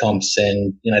to these comps.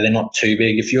 And, they're not too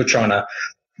big. If you're trying to,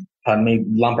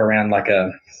 lump around like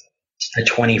a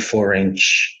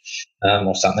 24-inch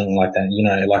or something like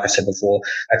that, like I said before,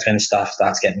 that's when stuff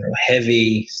starts getting real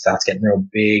heavy, starts getting real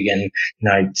big, and,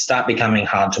 start becoming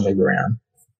hard to move around.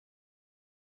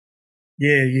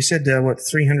 Yeah, you said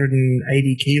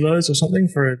 380 kilos or something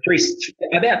for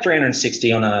about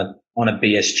 360 on a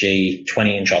BSG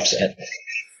 20-inch offset.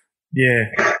 Yeah,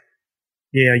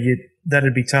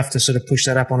 that'd be tough to sort of push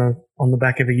that up on the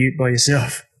back of a ute by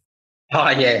yourself. Oh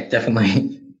yeah,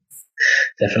 definitely.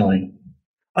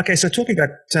 Okay, so talking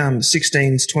about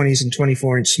 16s, 20s, and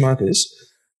 24-inch smokers,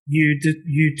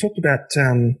 you talked about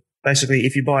basically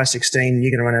if you buy a 16, you're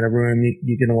going to run out of room.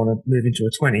 You're going to want to move into a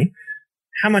 20.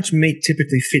 How much meat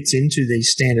typically fits into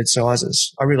these standard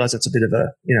sizes? I realise it's a bit of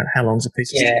a, how long's a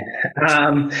piece of steak?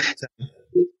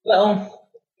 Well,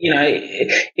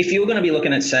 if you're going to be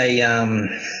looking at, say,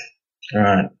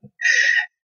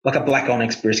 like a black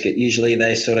onyx brisket, usually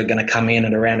they're sort of going to come in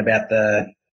at around about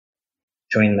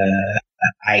between the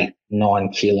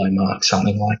 8-9 kilo mark,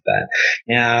 something like that.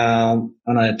 Now,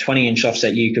 on a 20-inch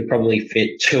offset, you could probably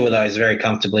fit 2 of those very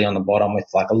comfortably on the bottom with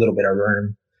like a little bit of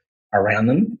room around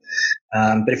them.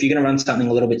 But if you're going to run something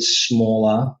a little bit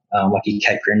smaller, like your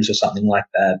Cape Crims or something like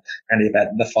that, around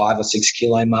about the 5 or 6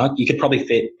 kilo mark, you could probably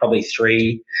fit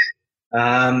 3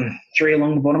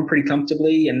 along the bottom pretty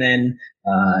comfortably, and then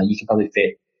you could probably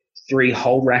fit 3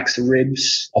 whole racks of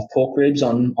pork ribs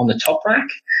on the top rack.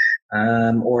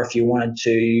 Or if you wanted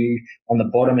to, on the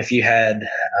bottom, if you had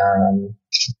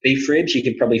beef ribs, you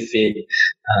could probably fit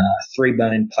 3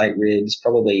 bone plate ribs,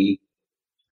 probably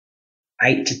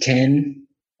 8 to 10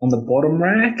 on the bottom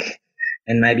rack,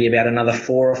 and maybe about another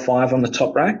 4 or 5 on the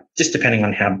top rack, just depending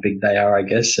on how big they are, I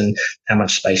guess, and how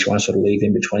much space you want to sort of leave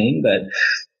in between. But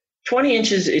 20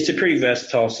 inches, it's a pretty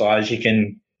versatile size. You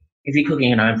can, if you're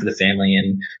cooking at home for the family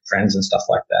and friends and stuff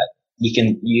like that,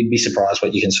 you'd be surprised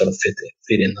what you can sort of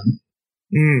fit in them.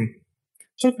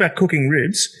 Talk about cooking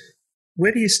ribs.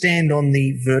 Where do you stand on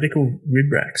the vertical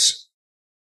rib racks?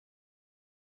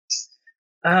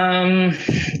 So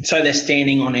they're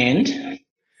standing on end.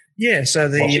 Yeah, so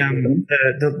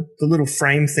the little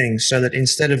frame things, so that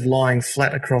instead of lying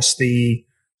flat across the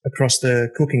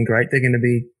cooking grate, they're going to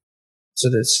be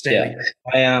sort of standing.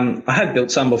 Yeah, I have built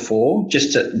some before,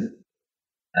 just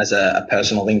as a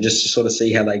personal thing, just to sort of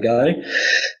see how they go.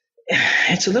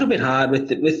 It's a little bit hard with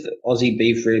Aussie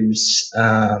beef ribs.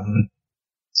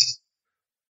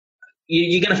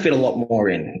 You're going to fit a lot more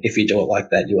in if you do it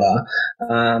like that. You are.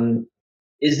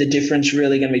 Is the difference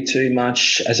really going to be too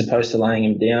much as opposed to laying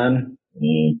them down?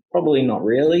 Probably not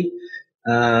really.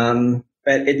 But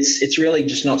it's really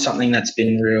just not something that's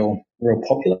been real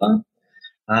popular.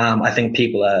 I think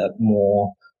people are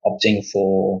more opting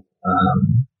for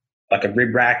like a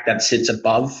rib rack that sits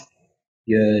above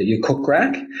your cook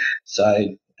rack. So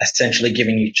essentially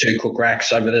giving you 2 cook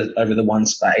racks over the one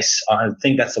space. I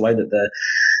think that's the way that the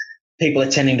people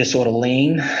are tending to sort of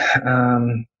lean.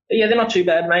 But yeah, they're not too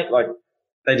bad, mate. Like,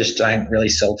 they just don't really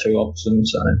sell too often,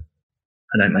 so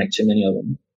I don't make too many of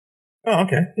them. Oh,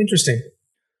 okay. Interesting.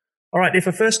 All right. If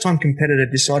a first-time competitor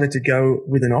decided to go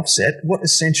with an offset, what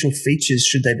essential features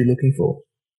should they be looking for?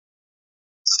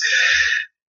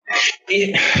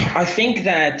 I think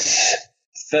that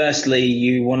firstly,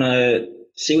 you want to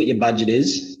see what your budget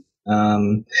is,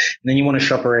 and then you want to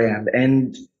shop around.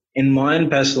 And in my own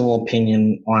personal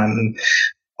opinion,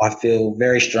 I feel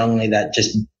very strongly that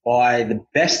just buy the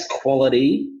best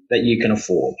quality that you can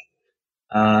afford.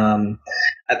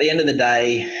 At the end of the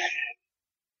day,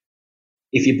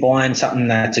 if you're buying something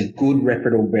that's a good,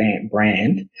 reputable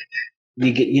brand,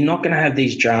 you're not going to have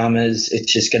these dramas.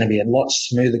 It's just going to be a lot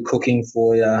smoother cooking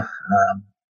for you,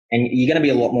 and you're going to be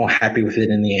a lot more happy with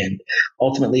it in the end.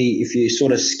 Ultimately, if you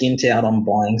sort of skint out on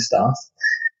buying stuff,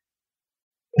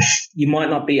 you might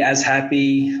not be as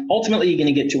happy. Ultimately, you're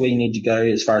going to get to where you need to go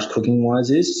as far as cooking wise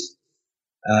is.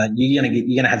 You're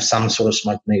going to have some sort of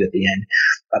smoked meat at the end,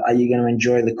 but are you going to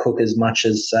enjoy the cook as much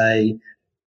as, say,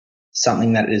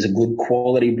 something that is a good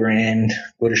quality brand,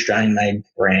 good Australian made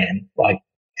brand? Like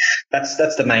that's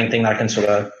the main thing that I can sort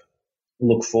of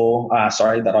look for.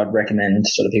 That I'd recommend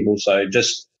sort of people. So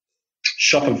just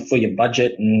shop for your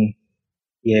budget and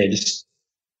just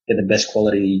get the best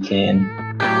quality you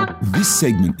can. This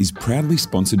segment is proudly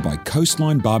sponsored by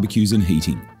Coastline Barbecues and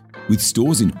Heating. With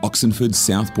stores in Oxenford,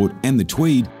 Southport and the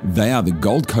Tweed, they are the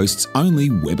Gold Coast's only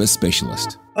Weber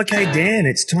specialist. Okay, Dan,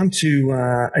 it's time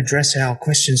to address our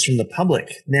questions from the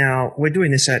public. Now, we're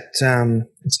doing this at,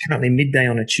 it's currently midday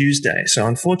on a Tuesday, so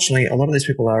unfortunately a lot of these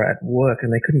people are at work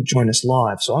and they couldn't join us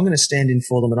live. So I'm going to stand in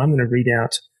for them and I'm going to read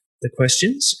out the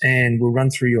questions and we'll run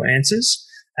through your answers.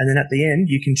 And then at the end,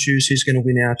 you can choose who's going to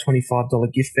win our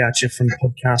 $25 gift voucher from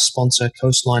podcast sponsor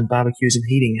Coastline Barbecues and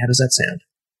Heating. How does that sound?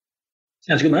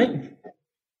 Sounds good, mate.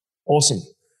 Awesome.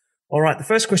 All right, the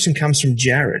first question comes from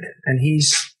Jared, and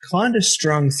he's kind of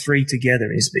strung three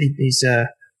together. He's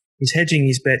hedging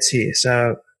his bets here,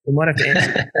 so we might have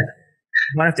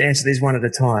to answer these one at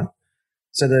a time.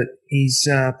 So that he's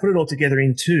put it all together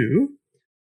in two.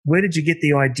 Where did you get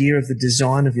the idea of the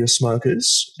design of your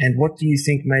smokers, and what do you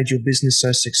think made your business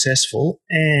so successful,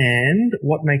 and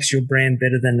what makes your brand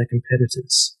better than the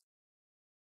competitors?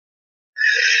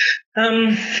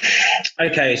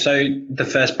 Okay, so the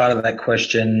first part of that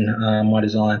question, my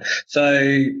design. So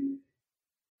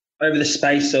over the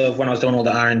space of when I was doing all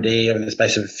the R&D, over the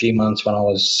space of a few months when I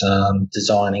was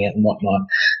designing it and whatnot,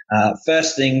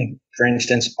 first thing, for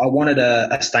instance, I wanted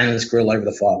a stainless grill over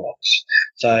the firebox.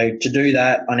 So to do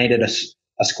that, I needed a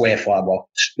square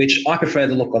firebox, which I prefer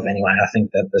the look of anyway. I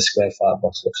think that the square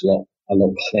firebox looks a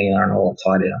lot cleaner and a lot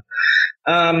tidier.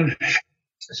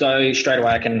 So straight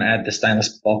away I can add the stainless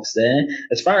box there.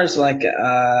 As far as like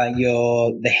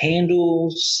the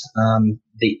handles,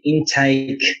 the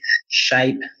intake,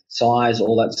 shape, size,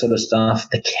 all that sort of stuff,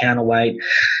 the counterweight,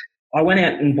 I went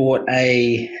out and bought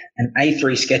an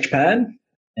A3 sketch pad,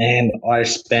 and I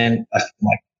spent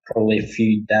probably a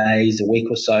few days, a week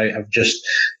or so, of just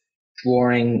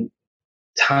drawing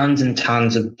tons and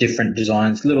tons of different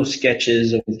designs, little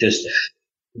sketches of just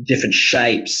different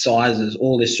shapes, sizes,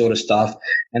 all this sort of stuff.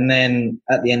 And then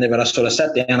at the end of it, I sort of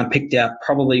sat down and picked out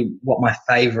probably what my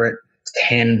favorite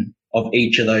 10 of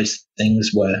each of those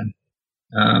things were.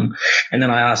 And then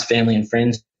I asked family and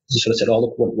friends, sort of said,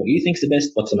 look, what do you think's the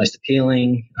best? What's the most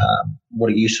appealing? What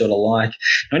do you sort of like?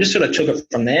 And I just sort of took it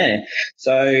from there.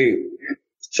 So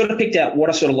sort of picked out what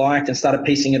I sort of liked and started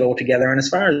piecing it all together. And as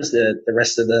far as the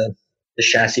rest of the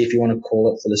chassis, if you want to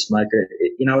call it, for the smoker,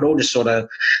 it all just sort of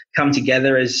come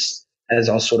together as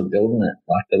I was sort of building it.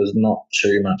 Like there was not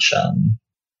too much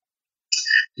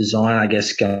design, I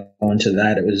guess, going into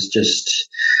that. It was just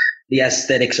the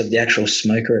aesthetics of the actual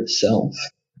smoker itself.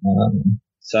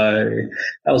 So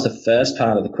that was the first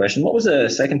part of the question. What was the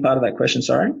second part of that question?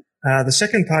 Sorry. The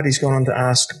second part, he's gone on to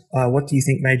ask, what do you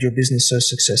think made your business so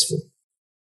successful?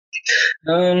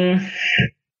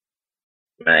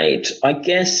 Mate, I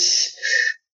guess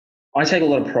I take a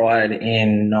lot of pride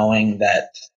in knowing that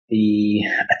the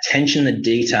attention to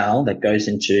detail that goes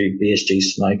into BSG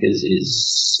smokers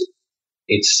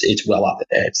it's well up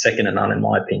there. It's second to none in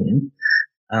my opinion.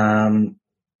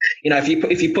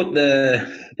 If you put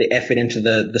the effort into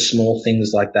the small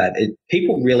things like that,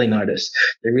 people really notice.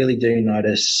 They really do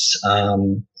notice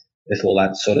with all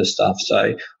that sort of stuff.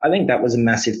 So I think that was a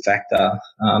massive factor.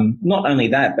 Not only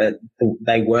that, but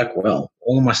they work well.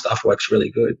 All of my stuff works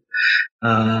really good.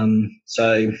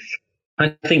 So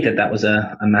I think that was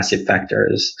a massive factor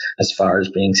as far as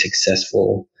being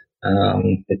successful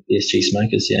with BSG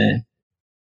smokers. Yeah.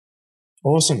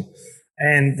 Awesome.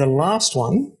 And the last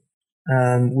one,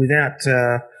 without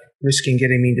risking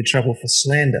getting me into trouble for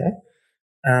slander,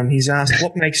 he's asked,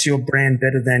 what makes your brand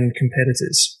better than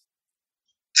competitors?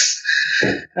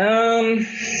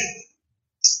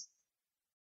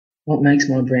 What makes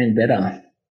my brand better?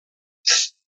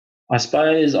 I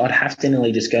suppose I'd have to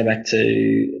nearly just go back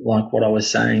to like what I was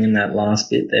saying in that last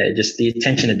bit there, just the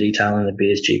attention to detail in the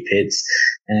BSG pits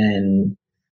and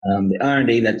the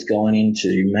R&D that's gone in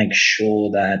to make sure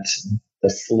that the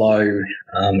flow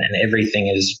and everything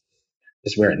is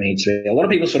where it needs to be. A lot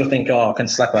of people sort of think, I can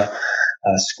slap a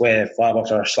square firebox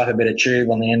or slap a bit of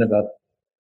tube on the end of a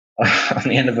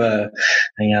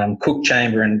cook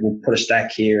chamber and we'll put a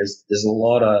stack here. There's a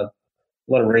lot of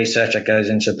research that goes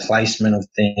into placement of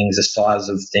things, the size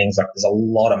of things. Like there's a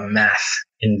lot of math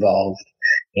involved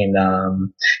in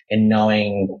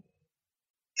knowing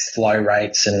flow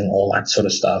rates and all that sort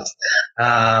of stuff.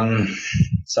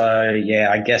 So yeah,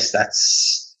 I guess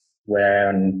that's where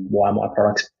and why my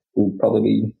products will probably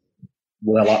be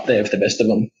well up there with the best of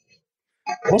them.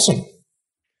 Awesome.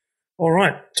 All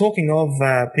right. Talking of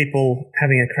people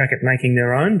having a crack at making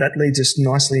their own, that leads us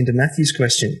nicely into Matthew's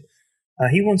question.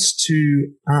 He wants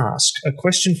to ask a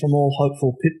question from all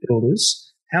hopeful pit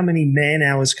builders. How many man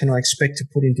hours can I expect to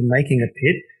put into making a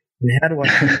pit? And how do I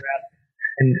figure out,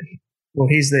 and well,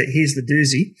 here's the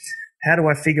doozy. How do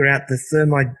I figure out the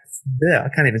I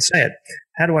can't even say it.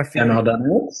 How do I figure out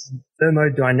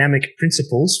thermodynamic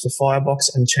principles for firebox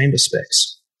and chamber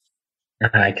specs?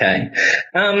 Okay.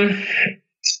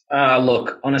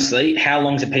 Look, honestly, how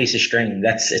long's a piece of string?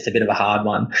 It's a bit of a hard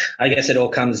one. I guess it all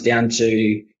comes down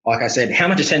to, like I said, how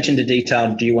much attention to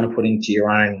detail do you want to put into your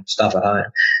own stuff at home?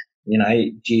 You know,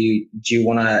 do you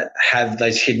want to have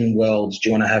those hidden worlds? Do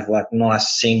you want to have like nice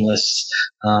seamless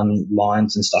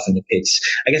lines and stuff in your pits?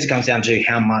 I guess it comes down to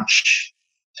how much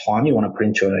time you want to put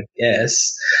into it, I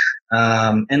guess.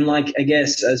 And like, I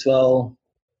guess as well,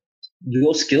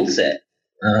 your skill set.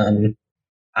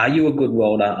 Are you a good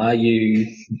welder? Are you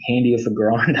handy with a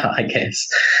grinder, I guess?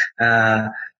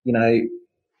 You know,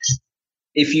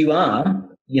 if you are,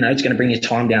 you know, it's going to bring your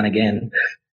time down again.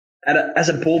 As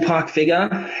a ballpark figure,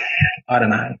 I don't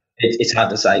know. It's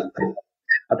hard to say.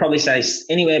 I'd probably say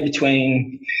anywhere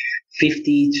between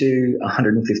 50 to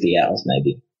 150 hours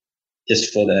maybe,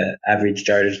 just for the average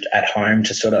Joe at home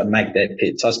to sort of make their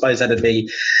pit. So I suppose that would be,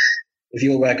 if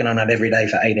you were working on it every day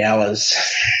for 8 hours,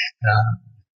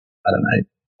 I don't know,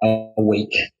 a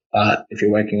week. But if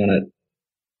you're working on it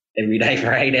every day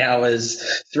for 8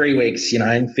 hours, 3 weeks, you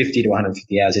know, 50 to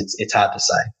 150 hours, it's hard to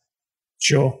say.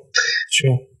 Sure.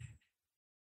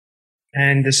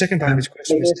 And the second part of his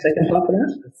question is the second part for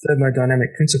that?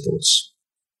 Thermodynamic principles.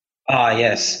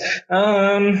 Yes.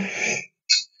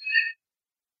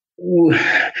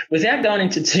 Without going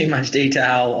into too much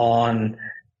detail on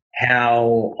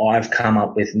how I've come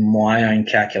up with my own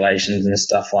calculations and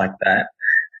stuff like that,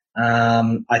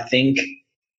 I think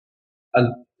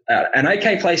an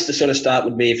okay place to sort of start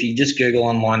would be if you just Google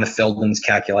online the Feldman's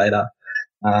calculator.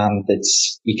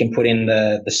 You can put in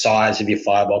the size of your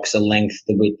firebox, the length,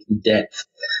 the width, the depth,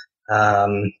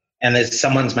 and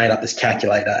someone's made up this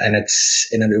calculator, and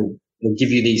it'll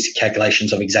give you these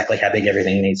calculations of exactly how big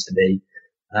everything needs to be.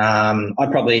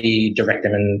 I'd probably direct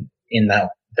them in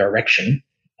that direction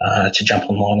to jump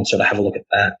online and sort of have a look at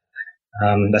that.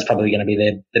 That's probably going to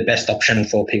be the best option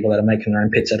for people that are making their own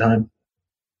pits at home.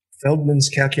 Feldman's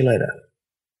calculator.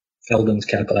 Feldman's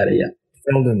calculator, yeah.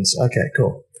 Feldman's. Okay,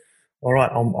 cool. All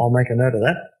right, I'll make a note of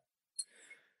that.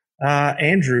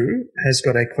 Andrew has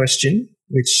got a question,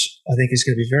 which I think is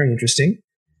going to be very interesting.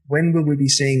 When will we be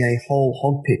seeing a whole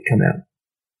hog pit come out?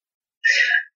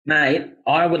 Mate,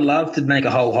 I would love to make a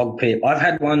whole hog pit. I've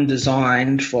had one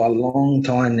designed for a long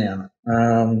time now.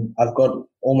 I've got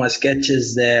all my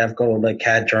sketches there. I've got all the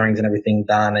CAD drawings and everything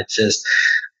done. It's just,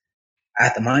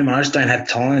 at the moment, I just don't have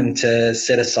time to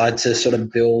set aside to sort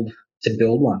of build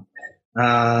one.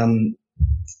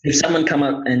 If someone come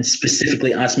up and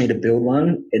specifically asked me to build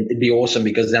one, it'd be awesome,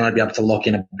 because then I'd be able to lock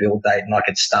in a build date and I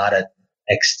could start at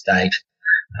X date.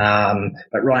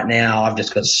 But right now I've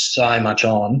just got so much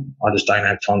on, I just don't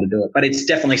have time to do it. But it's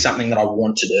definitely something that I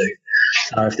want to do.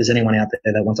 So if there's anyone out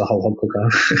there that wants a whole hog cooker,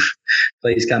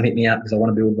 please come hit me up, because I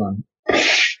want to build one.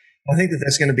 I think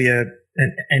that's going to be an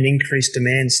increased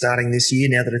demand starting this year,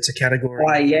 now that it's a category.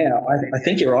 Yeah, I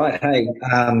think you're right. Hey,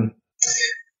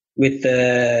 with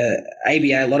the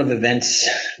ABA, a lot of events,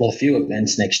 a few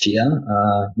events next year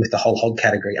with the whole hog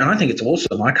category. And I think it's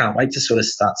awesome. I can't wait to sort of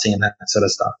start seeing that sort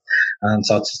of stuff.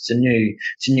 So it's a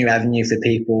new avenue for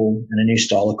people and a new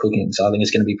style of cooking. So I think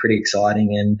it's going to be pretty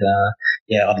exciting. And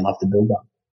I'd love to build one.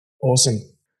 Awesome.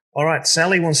 All right,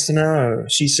 Sally wants to know.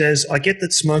 She says, I get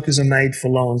that smokers are made for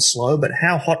low and slow, but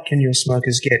how hot can your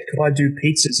smokers get? Could I do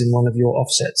pizzas in one of your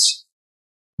offsets?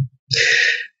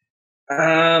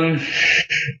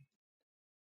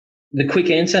 The quick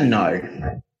answer, no.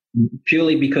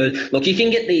 Purely because, look, you can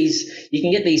get these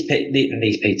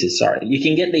pizzas. Sorry, you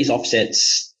can get these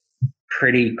offsets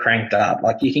pretty cranked up.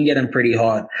 Like, you can get them pretty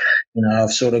hot. You know,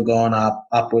 I've sort of gone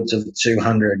upwards of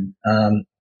 200.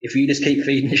 If you just keep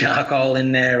feeding charcoal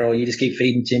in there, or you just keep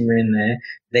feeding timber in there,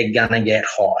 they're gonna get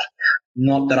hot.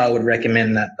 Not that I would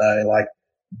recommend that though. Like,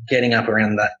 getting up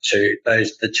around the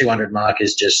 200 mark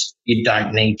is just, you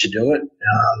don't need to do it.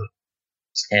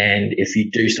 And if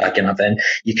you do start getting up, then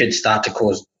you could start to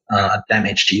cause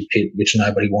damage to your pit, which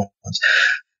nobody wants.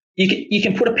 You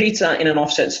can put a pizza in an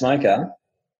offset smoker,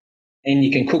 and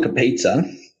you can cook a pizza.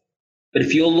 But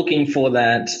if you're looking for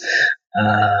that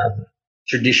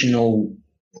traditional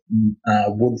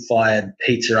wood-fired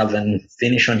pizza oven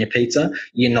finish on your pizza,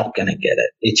 you're not going to get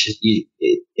it.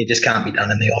 It just can't be done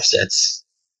in the offsets.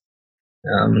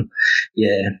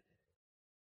 Yeah.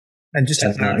 And just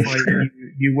to clarify,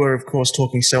 you were, of course,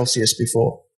 talking Celsius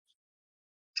before.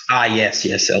 Yes,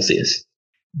 Celsius.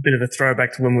 Bit of a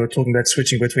throwback to when we were talking about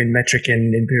switching between metric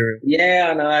and imperial.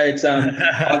 Yeah, I know. It's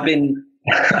I've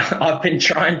been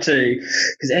trying to,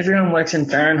 because everyone works in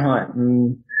Fahrenheit,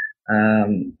 and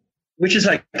which is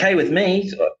okay with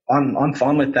me. I'm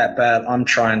fine with that, but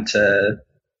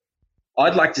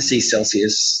I'd like to see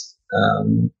Celsius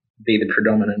be the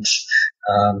predominant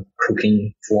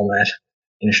cooking format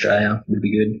in Australia. Would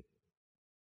be good.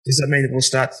 Does that mean that we'll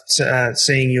start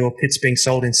seeing your pits being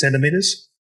sold in centimetres?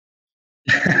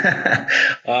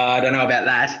 I don't know about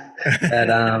that, but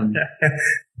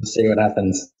we'll see what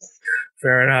happens.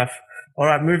 Fair enough. All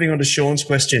right, moving on to Sean's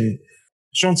question.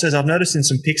 Sean says, I've noticed in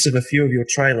some pics of a few of your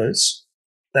trailers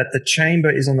that the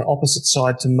chamber is on the opposite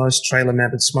side to most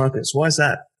trailer-mounted smokers. Why is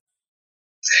that?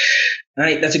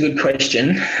 Mate, that's a good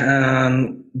question.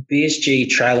 BSG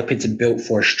trailer pits are built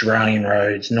for Australian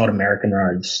roads, not American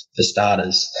roads, for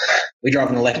starters. We drive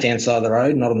on the left-hand side of the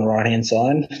road, not on the right-hand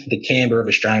side. The camber of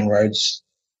Australian roads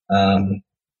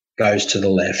goes to the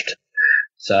left,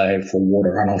 so for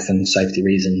water runoff and safety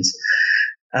reasons.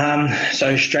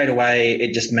 So straight away,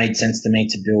 it just made sense to me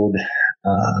to build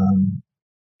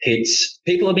pits.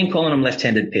 People have been calling them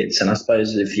left-handed pits, and I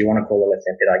suppose if you want to call it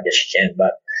left-handed pit, I guess you can,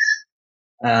 but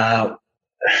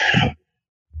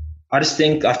I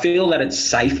feel that it's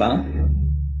safer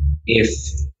if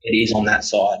it is on that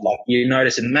side. Like, you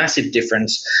notice a massive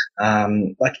difference,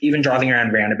 like even driving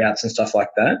around roundabouts and stuff like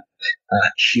that,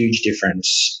 huge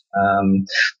difference.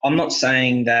 I'm not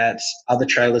saying that other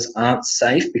trailers aren't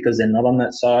safe because they're not on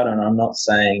that side, and I'm not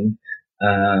saying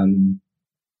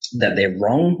that they're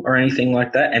wrong or anything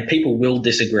like that, and people will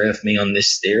disagree with me on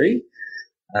this theory,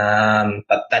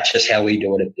 but that's just how we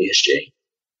do it at BSG.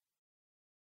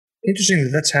 Interesting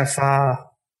that's how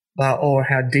far or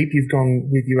how deep you've gone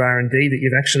with your R&D, that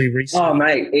you've actually researched. Oh,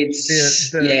 mate, it's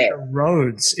the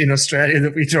roads in Australia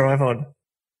that we drive on.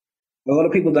 A lot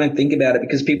of people don't think about it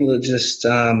because people are just,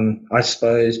 I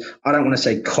suppose, I don't want to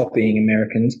say copying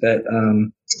Americans, but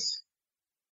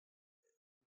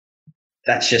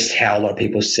that's just how a lot of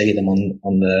people see them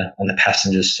on the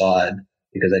passenger's side,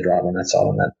 because they drive on that side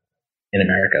in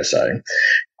America. So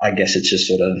I guess it's just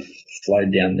sort of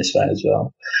flowed down this way as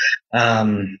well.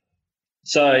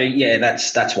 So yeah,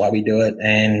 that's why we do it,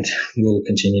 and we'll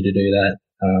continue to do that.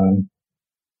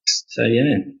 So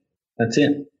yeah, that's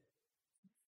it.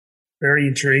 Very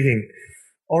intriguing.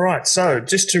 All right, so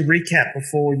just to recap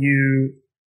before you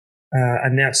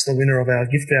announce the winner of our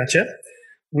gift voucher,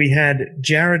 we had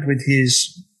Jared with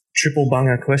his triple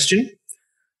bunger question.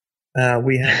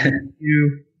 We had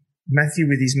Matthew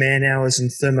with his man hours and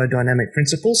thermodynamic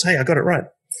principles. Hey, I got it right.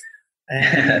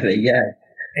 And there you go.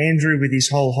 Andrew with his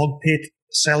whole hog pit,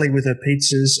 Sally with her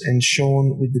pizzas, and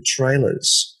Sean with the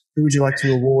trailers. Who would you like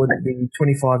to award the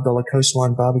 $25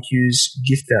 Coastline Barbecues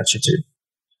gift voucher to?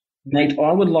 Mate,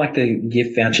 I would like the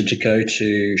gift voucher to go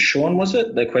to Sean, was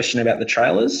it? The question about the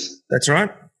trailers? That's right.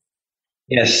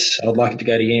 Yes, I would like it to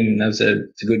go to him. It's a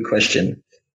good question.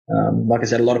 Like I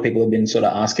said, a lot of people have been sort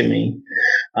of asking me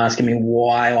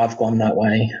why I've gone that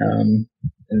way, and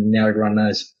now everyone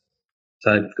knows.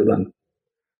 So, good one.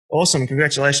 Awesome.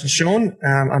 Congratulations, Sean.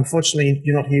 Unfortunately,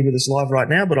 you're not here with us live right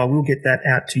now, but I will get that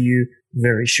out to you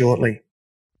very shortly.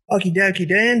 Okie dokie,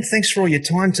 Dan. Thanks for all your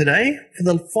time today. For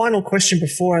the final question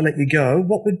before I let you go,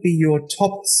 what would be your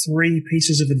top 3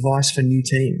 pieces of advice for new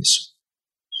teams?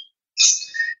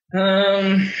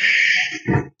 Top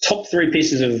 3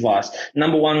 pieces of advice.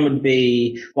 Number 1 would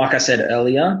be, like I said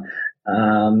earlier,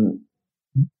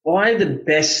 buy the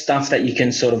best stuff that you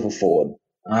can sort of afford.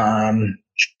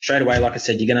 Straight away, like I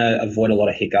said, you're going to avoid a lot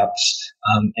of hiccups,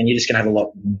 and you're just going to have a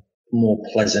lot more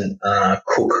pleasant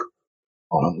cook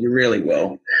on them. You really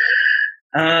will.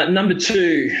 Number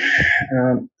 2,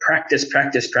 practice.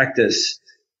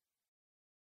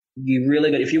 You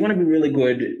really got, if you want to be really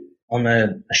good on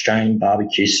the Australian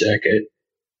barbecue circuit,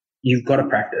 you've got to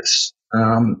practice.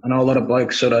 I know a lot of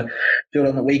blokes sort of do it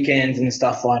on the weekends and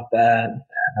stuff like that,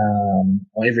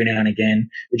 or every now and again,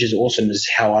 which is awesome. This is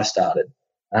how I started.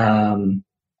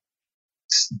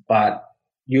 But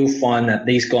you'll find that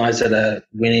these guys that are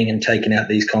winning and taking out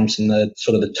these comps in the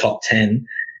sort of the top 10,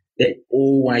 they're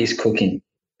always cooking.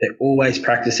 They're always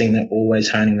practicing. They're always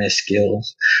honing their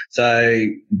skills. So,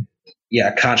 yeah,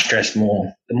 I can't stress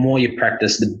more. The more you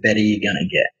practice, the better you're going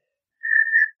to get.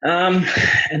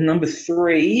 And number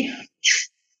 3,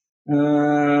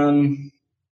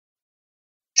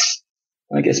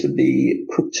 I guess, would be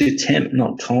cook to temp,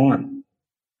 not time.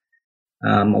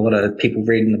 A lot of people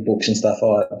reading the books and stuff,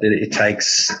 it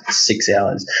takes 6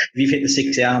 hours. If you've hit the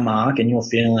 6 hour mark and you're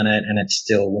feeling it and it's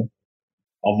still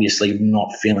obviously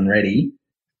not feeling ready,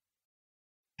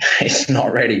 it's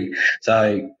not ready.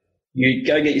 So you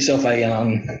go get yourself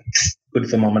a good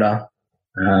thermometer,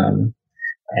 and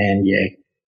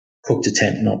cook to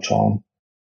temp, not time.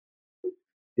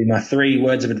 Be my 3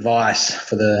 words of advice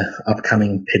for the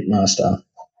upcoming pitmaster.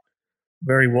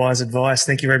 Very wise advice.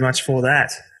 Thank you very much for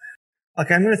that.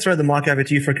 Okay, I'm going to throw the mic over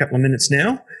to you for a couple of minutes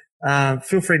now.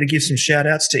 Feel free to give some shout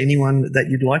outs to anyone that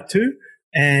you'd like to,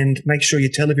 and make sure you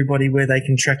tell everybody where they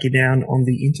can track you down on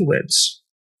the interwebs.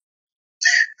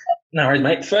 No worries,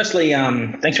 mate. Firstly,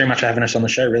 thanks very much for having us on the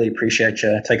show. Really appreciate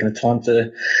you taking the time to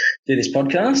do this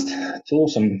podcast. It's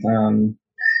awesome.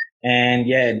 And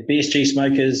yeah, BSG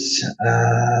Smokers,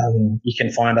 you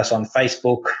can find us on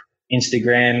Facebook,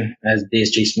 Instagram as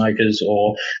BSG Smokers,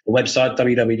 or the website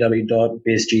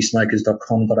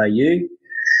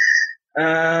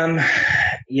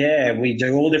www.bsgsmokers.com.au. We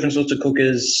do all different sorts of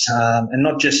cookers, and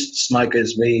not just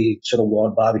smokers. We sort of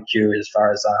wild barbecue as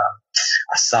far as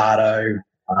asado,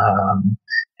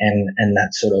 and that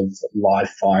sort of live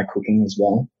fire cooking as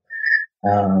well.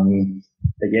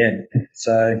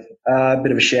 So a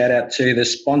bit of a shout out to the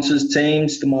sponsors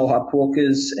teams, the Mile High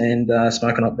Porkers and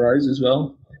Smoking Hot Bros as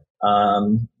well.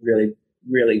 Really,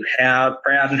 really proud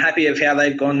and happy of how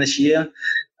they've gone this year.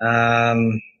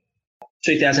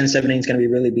 2017 is going to be a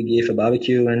really big year for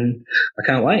barbecue, and I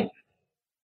can't wait.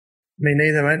 Me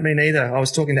neither, mate. Me neither. I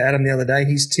was talking to Adam the other day.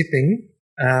 He's tipping.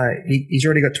 He's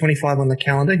already got 25 on the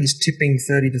calendar. He's tipping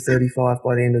 30 to 35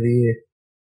 by the end of the year.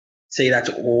 See, that's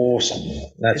awesome.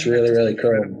 That's really, really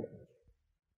cool.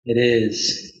 It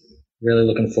is. Really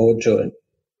looking forward to it.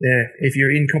 Yeah, if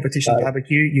you're in competition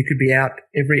barbecue, you could be out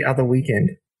every other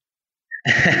weekend.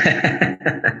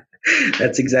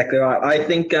 That's exactly right. I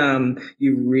think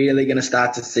you're really going to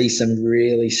start to see some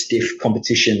really stiff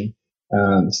competition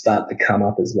start to come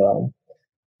up as well,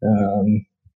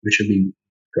 which would be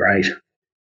great.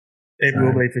 It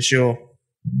will be for sure.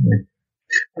 Yeah.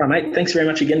 All right, mate. Thanks very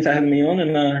much again for having me on,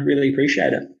 and I really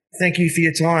appreciate it. Thank you for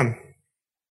your time.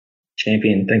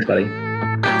 Champion. Thanks, buddy.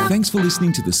 Thanks for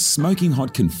listening to the Smoking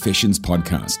Hot Confessions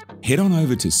podcast. Head on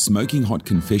over to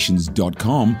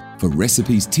smokinghotconfessions.com for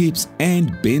recipes, tips,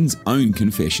 and Ben's own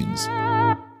confessions.